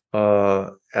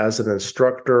as an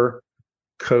instructor,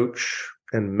 coach,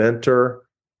 and mentor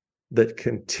that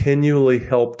continually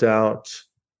helped out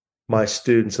my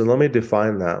students. And let me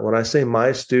define that. When I say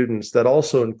my students, that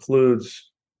also includes,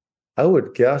 I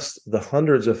would guess, the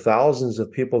hundreds of thousands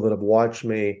of people that have watched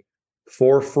me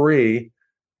for free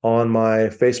on my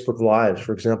Facebook Lives.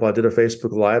 For example, I did a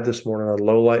Facebook Live this morning on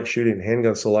low light shooting,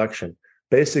 handgun selection.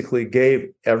 Basically gave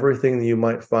everything that you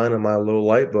might find in my low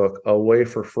light book away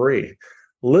for free.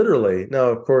 Literally. Now,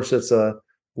 of course, it's a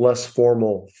less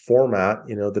formal format.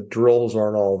 The drills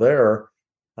aren't all there,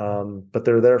 but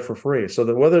they're there for free. So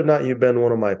that whether or not you've been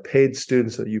one of my paid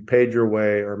students that you paid your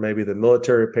way, or maybe the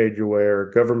military paid your way, or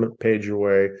government paid your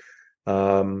way,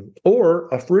 or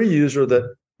a free user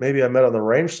that maybe I met on the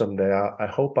range someday, I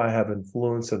hope I have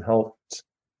influenced and helped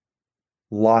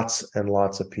lots and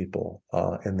lots of people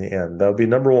in the end. That would be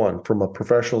number one from a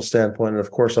professional standpoint. And of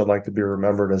course, I'd like to be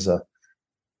remembered as a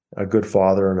good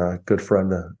father and a good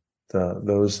friend to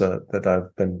those that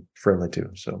I've been friendly to.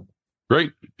 So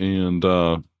great. And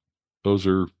those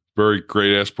are very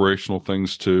great aspirational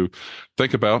things to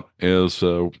think about as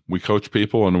we coach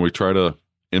people and we try to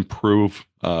improve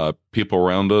people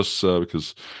around us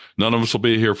because none of us will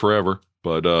be here forever.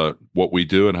 But what we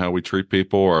do and how we treat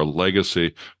people, our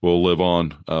legacy will live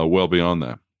on well beyond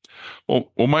that.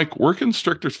 Well, Mike, where can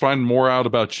instructors find more out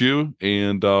about you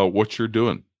and what you're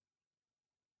doing?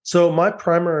 So my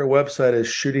primary website is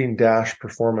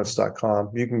shooting-performance.com.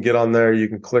 You can get on there. You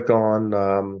can click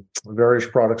on various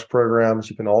products, programs.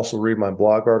 You can also read my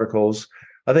blog articles,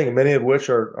 I think many of which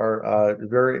are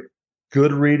very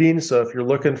good reading. So if you're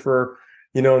looking for,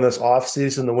 in this off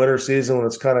season, the winter season, when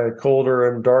it's kind of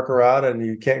colder and darker out and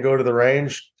you can't go to the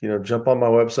range, jump on my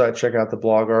website, check out the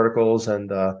blog articles,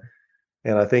 and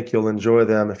I think you'll enjoy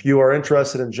them. If you are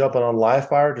interested in jumping on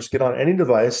Livefire, just get on any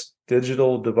device,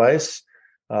 digital device,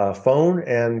 phone,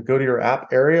 and go to your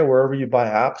app area, wherever you buy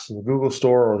apps, in the Google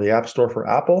Store or the App Store for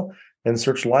Apple, and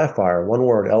search Livefire, one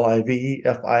word,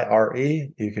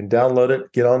 Livefire. You can download it,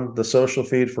 get on the social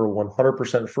feed for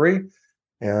 100% free.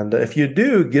 And if you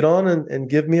do, get on and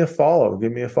give me a follow.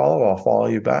 Give me a follow. I'll follow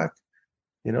you back.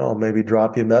 I'll maybe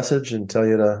drop you a message and tell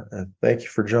you to thank you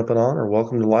for jumping on, or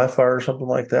welcome to Livefire, or something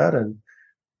like that, and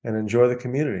enjoy the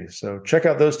community. So check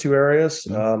out those two areas.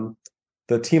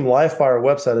 The Team Livefire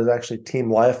website is actually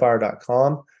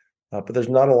teamlivefire.com, but there's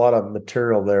not a lot of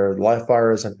material there.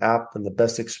 Livefire is an app, and the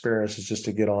best experience is just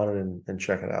to get on and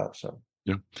check it out. So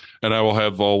yeah, and I will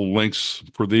have all links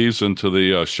for these into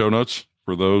the show notes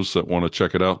for those that want to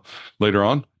check it out later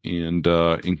on, and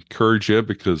encourage you,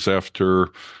 because after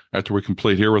we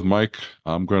complete here with Mike,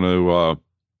 I'm going to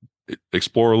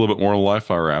explore a little bit more on the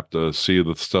Livefire app to see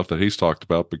the stuff that he's talked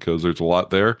about, because there's a lot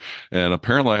there, and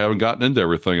apparently I haven't gotten into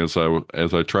everything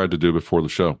as I tried to do before the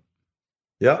show.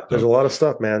 Yeah, there's a lot of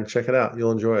stuff, man. Check it out.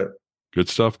 You'll enjoy it. Good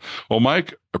stuff. Well,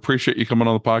 Mike, appreciate you coming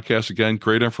on the podcast again.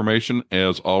 Great information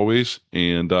as always,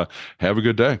 and have a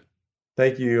good day.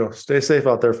 Thank you. Stay safe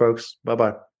out there, folks.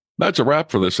 Bye-bye. That's a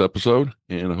wrap for this episode,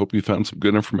 and I hope you found some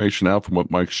good information out from what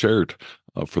Mike shared.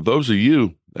 For those of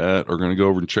you that are going to go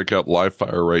over and check out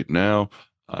Livefire right now,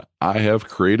 I have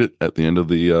created at the end of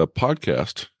the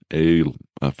podcast a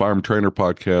firearm trainer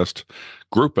podcast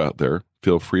group out there.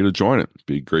 Feel free to join it. It'd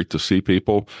be great to see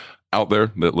people out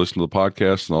there that listen to the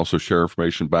podcast and also share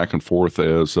information back and forth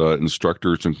as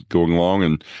instructors and going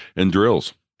along and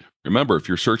drills. Remember, if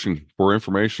you're searching for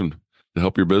information to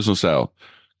help your business out,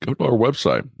 go to our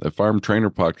website at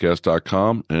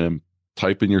firearmtrainerpodcast.com and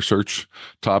type in your search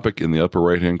topic in the upper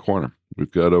right-hand corner.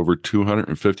 We've got over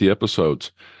 250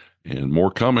 episodes and more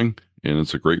coming, and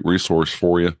it's a great resource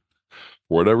for you,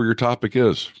 whatever your topic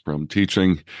is, from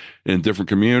teaching in different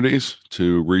communities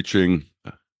to reaching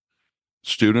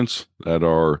students that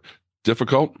are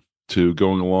difficult to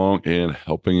going along and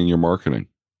helping in your marketing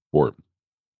for it.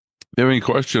 If you have any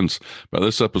questions about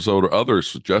this episode or other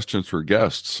suggestions for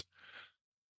guests,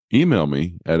 email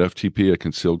me at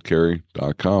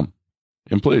ftp@concealedcarry.com.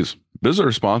 And please visit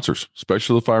our sponsors,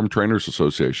 especially the Firearm Trainers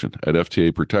Association, at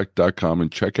ftaprotect.com and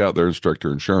check out their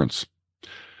instructor insurance.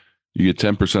 You get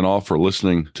 10% off for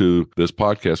listening to this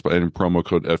podcast by entering promo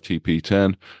code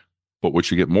FTP10. But what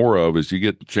you get more of is you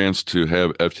get the chance to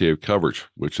have FTA coverage,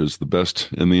 which is the best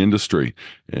in the industry,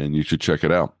 and you should check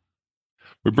it out.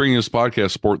 We bring this podcast to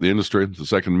support the industry, the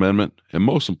Second Amendment, and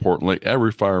most importantly,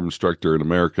 every firearm instructor in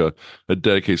America that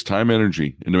dedicates time and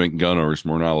energy into making gun owners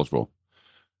more knowledgeable.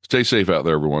 Stay safe out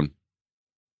there, everyone.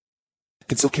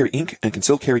 Concealed Carry Inc. and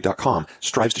ConcealedCarry.com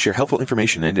strives to share helpful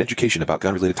information and education about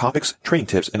gun-related topics, training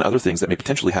tips, and other things that may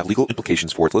potentially have legal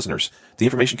implications for its listeners. The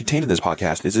information contained in this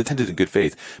podcast is intended in good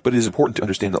faith, but it is important to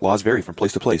understand that laws vary from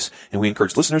place to place, and we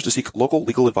encourage listeners to seek local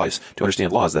legal advice to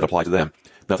understand laws that apply to them.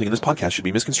 Nothing in this podcast should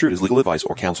be misconstrued as legal advice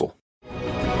or counsel.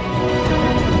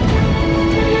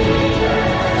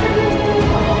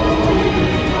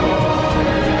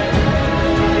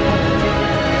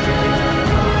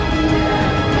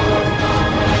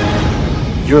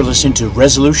 You're listening to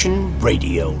Resolution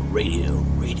Radio.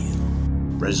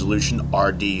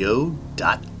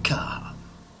 ResolutionRDO.com.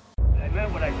 I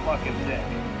meant what I fucking said.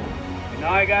 And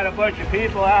now I got a bunch of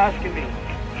people asking me,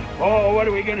 oh, what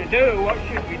are we going to do? What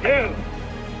should we do?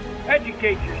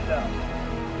 Educate yourself.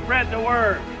 Spread the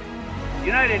word. The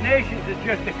United Nations has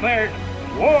just declared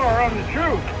war on the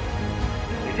truth.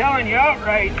 They're telling you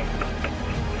outright,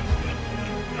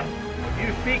 if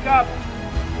you speak up,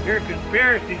 your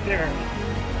conspiracy theories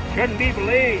shouldn't be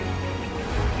believed.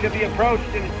 Should be approached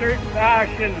in a certain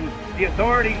fashion. The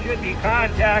authorities should be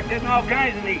contacted and all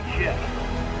kinds of neat shit.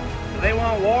 So they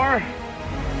want war?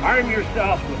 Arm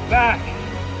yourself with facts.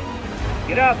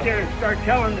 Get out there and start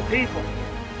telling the people.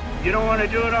 You don't want to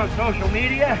do it on social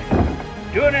media?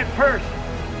 Do it in person.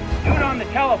 Do it on the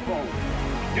telephone.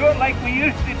 Do it like we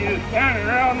used to do, standing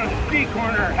around on the street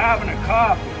corner having a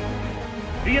coffee.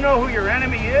 Do you know who your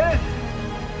enemy is?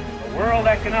 The World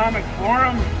Economic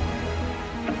Forum.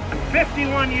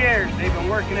 51 years they've been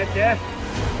working at this.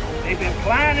 They've been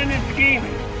planning and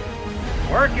scheming,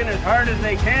 working as hard as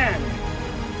they can.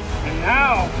 And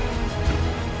now,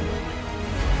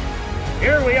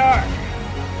 here we are.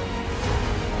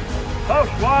 Klaus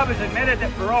Schwab has admitted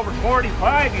that for over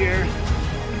 45 years,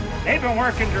 they've been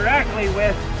working directly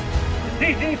with the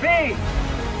CCP.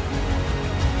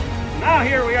 Now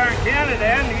here we are in Canada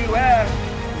and the U.S.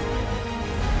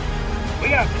 We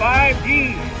got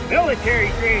 5G,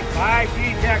 military-grade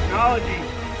 5G technology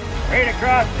right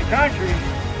across the country.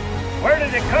 Where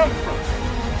did it come from?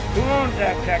 Who owns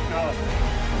that technology?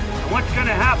 And what's going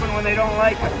to happen when they don't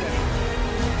like it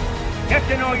then? Get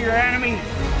to know your enemy.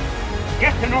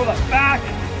 Get to know the facts.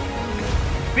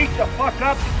 Speak the fuck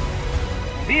up.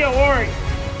 Be a warrior.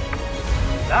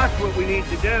 That's what we need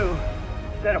to do,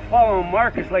 instead of following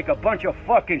Marcus like a bunch of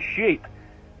fucking sheep.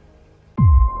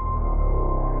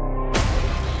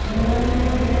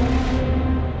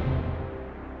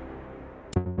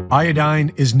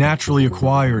 Iodine is naturally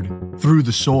acquired through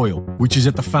the soil, which is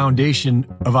at the foundation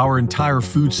of our entire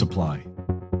food supply.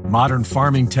 Modern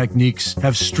farming techniques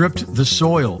have stripped the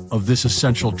soil of this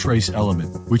essential trace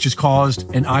element, which has caused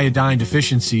an iodine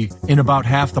deficiency in about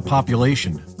half the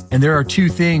population. And there are two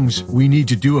things we need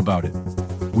to do about it.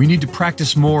 We need to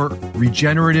practice more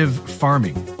regenerative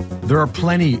farming. There are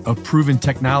plenty of proven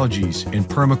technologies in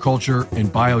permaculture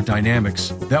and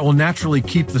biodynamics that will naturally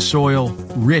keep the soil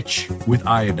rich with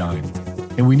iodine.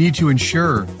 And we need to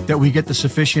ensure that we get the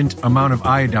sufficient amount of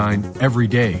iodine every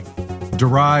day.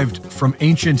 Derived from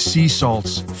ancient sea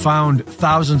salts found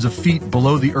thousands of feet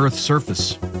below the Earth's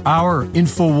surface, our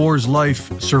InfoWars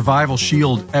Life Survival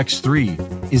Shield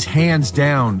X3 is hands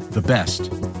down the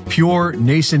best. Pure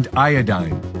nascent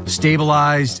iodine,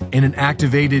 stabilized in an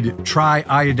activated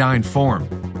triiodine form.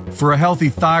 For a healthy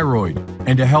thyroid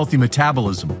and a healthy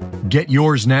metabolism, get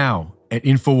yours now at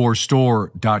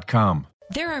InfoWarsStore.com.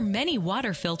 There are many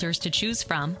water filters to choose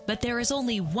from, but there is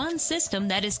only one system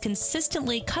that is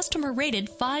consistently customer rated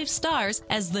 5 stars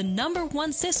as the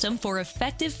 #1 system for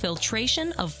effective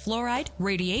filtration of fluoride,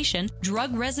 radiation,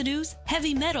 drug residues,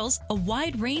 heavy metals, a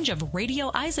wide range of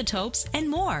radioisotopes, and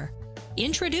more.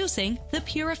 Introducing the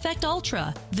Pure Effect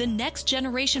Ultra, the next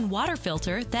generation water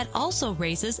filter that also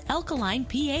raises alkaline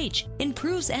pH,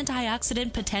 improves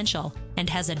antioxidant potential, and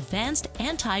has advanced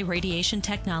anti-radiation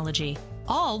technology,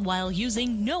 all while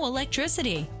using no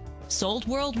electricity. Sold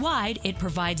worldwide, it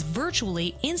provides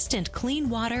virtually instant clean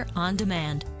water on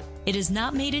demand. It is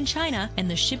not made in China,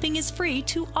 and the shipping is free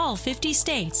to all 50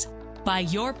 states. Buy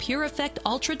your Pure Effect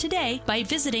Ultra today by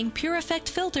visiting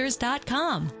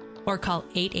pureeffectfilters.com. or call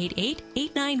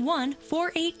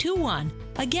 888-891-4821.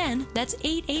 Again, that's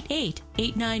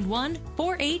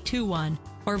 888-891-4821.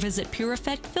 Or visit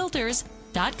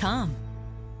pureeffectfilters.com.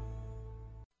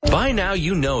 By now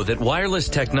you know that wireless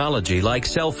technology like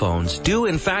cell phones do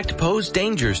in fact pose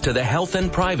dangers to the health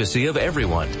and privacy of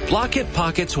everyone. Block-It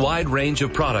Pocket's wide range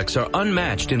of products are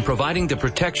unmatched in providing the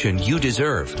protection you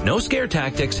deserve. No scare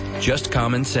tactics, just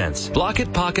common sense.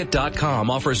 BlockItPocket.com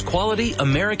offers quality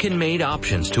American-made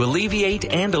options to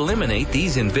alleviate and eliminate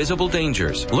these invisible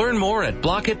dangers. Learn more at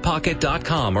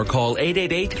BlockItPocket.com or call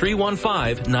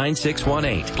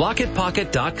 888-315-9618.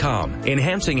 BlockItPocket.com,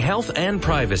 enhancing health and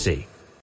privacy.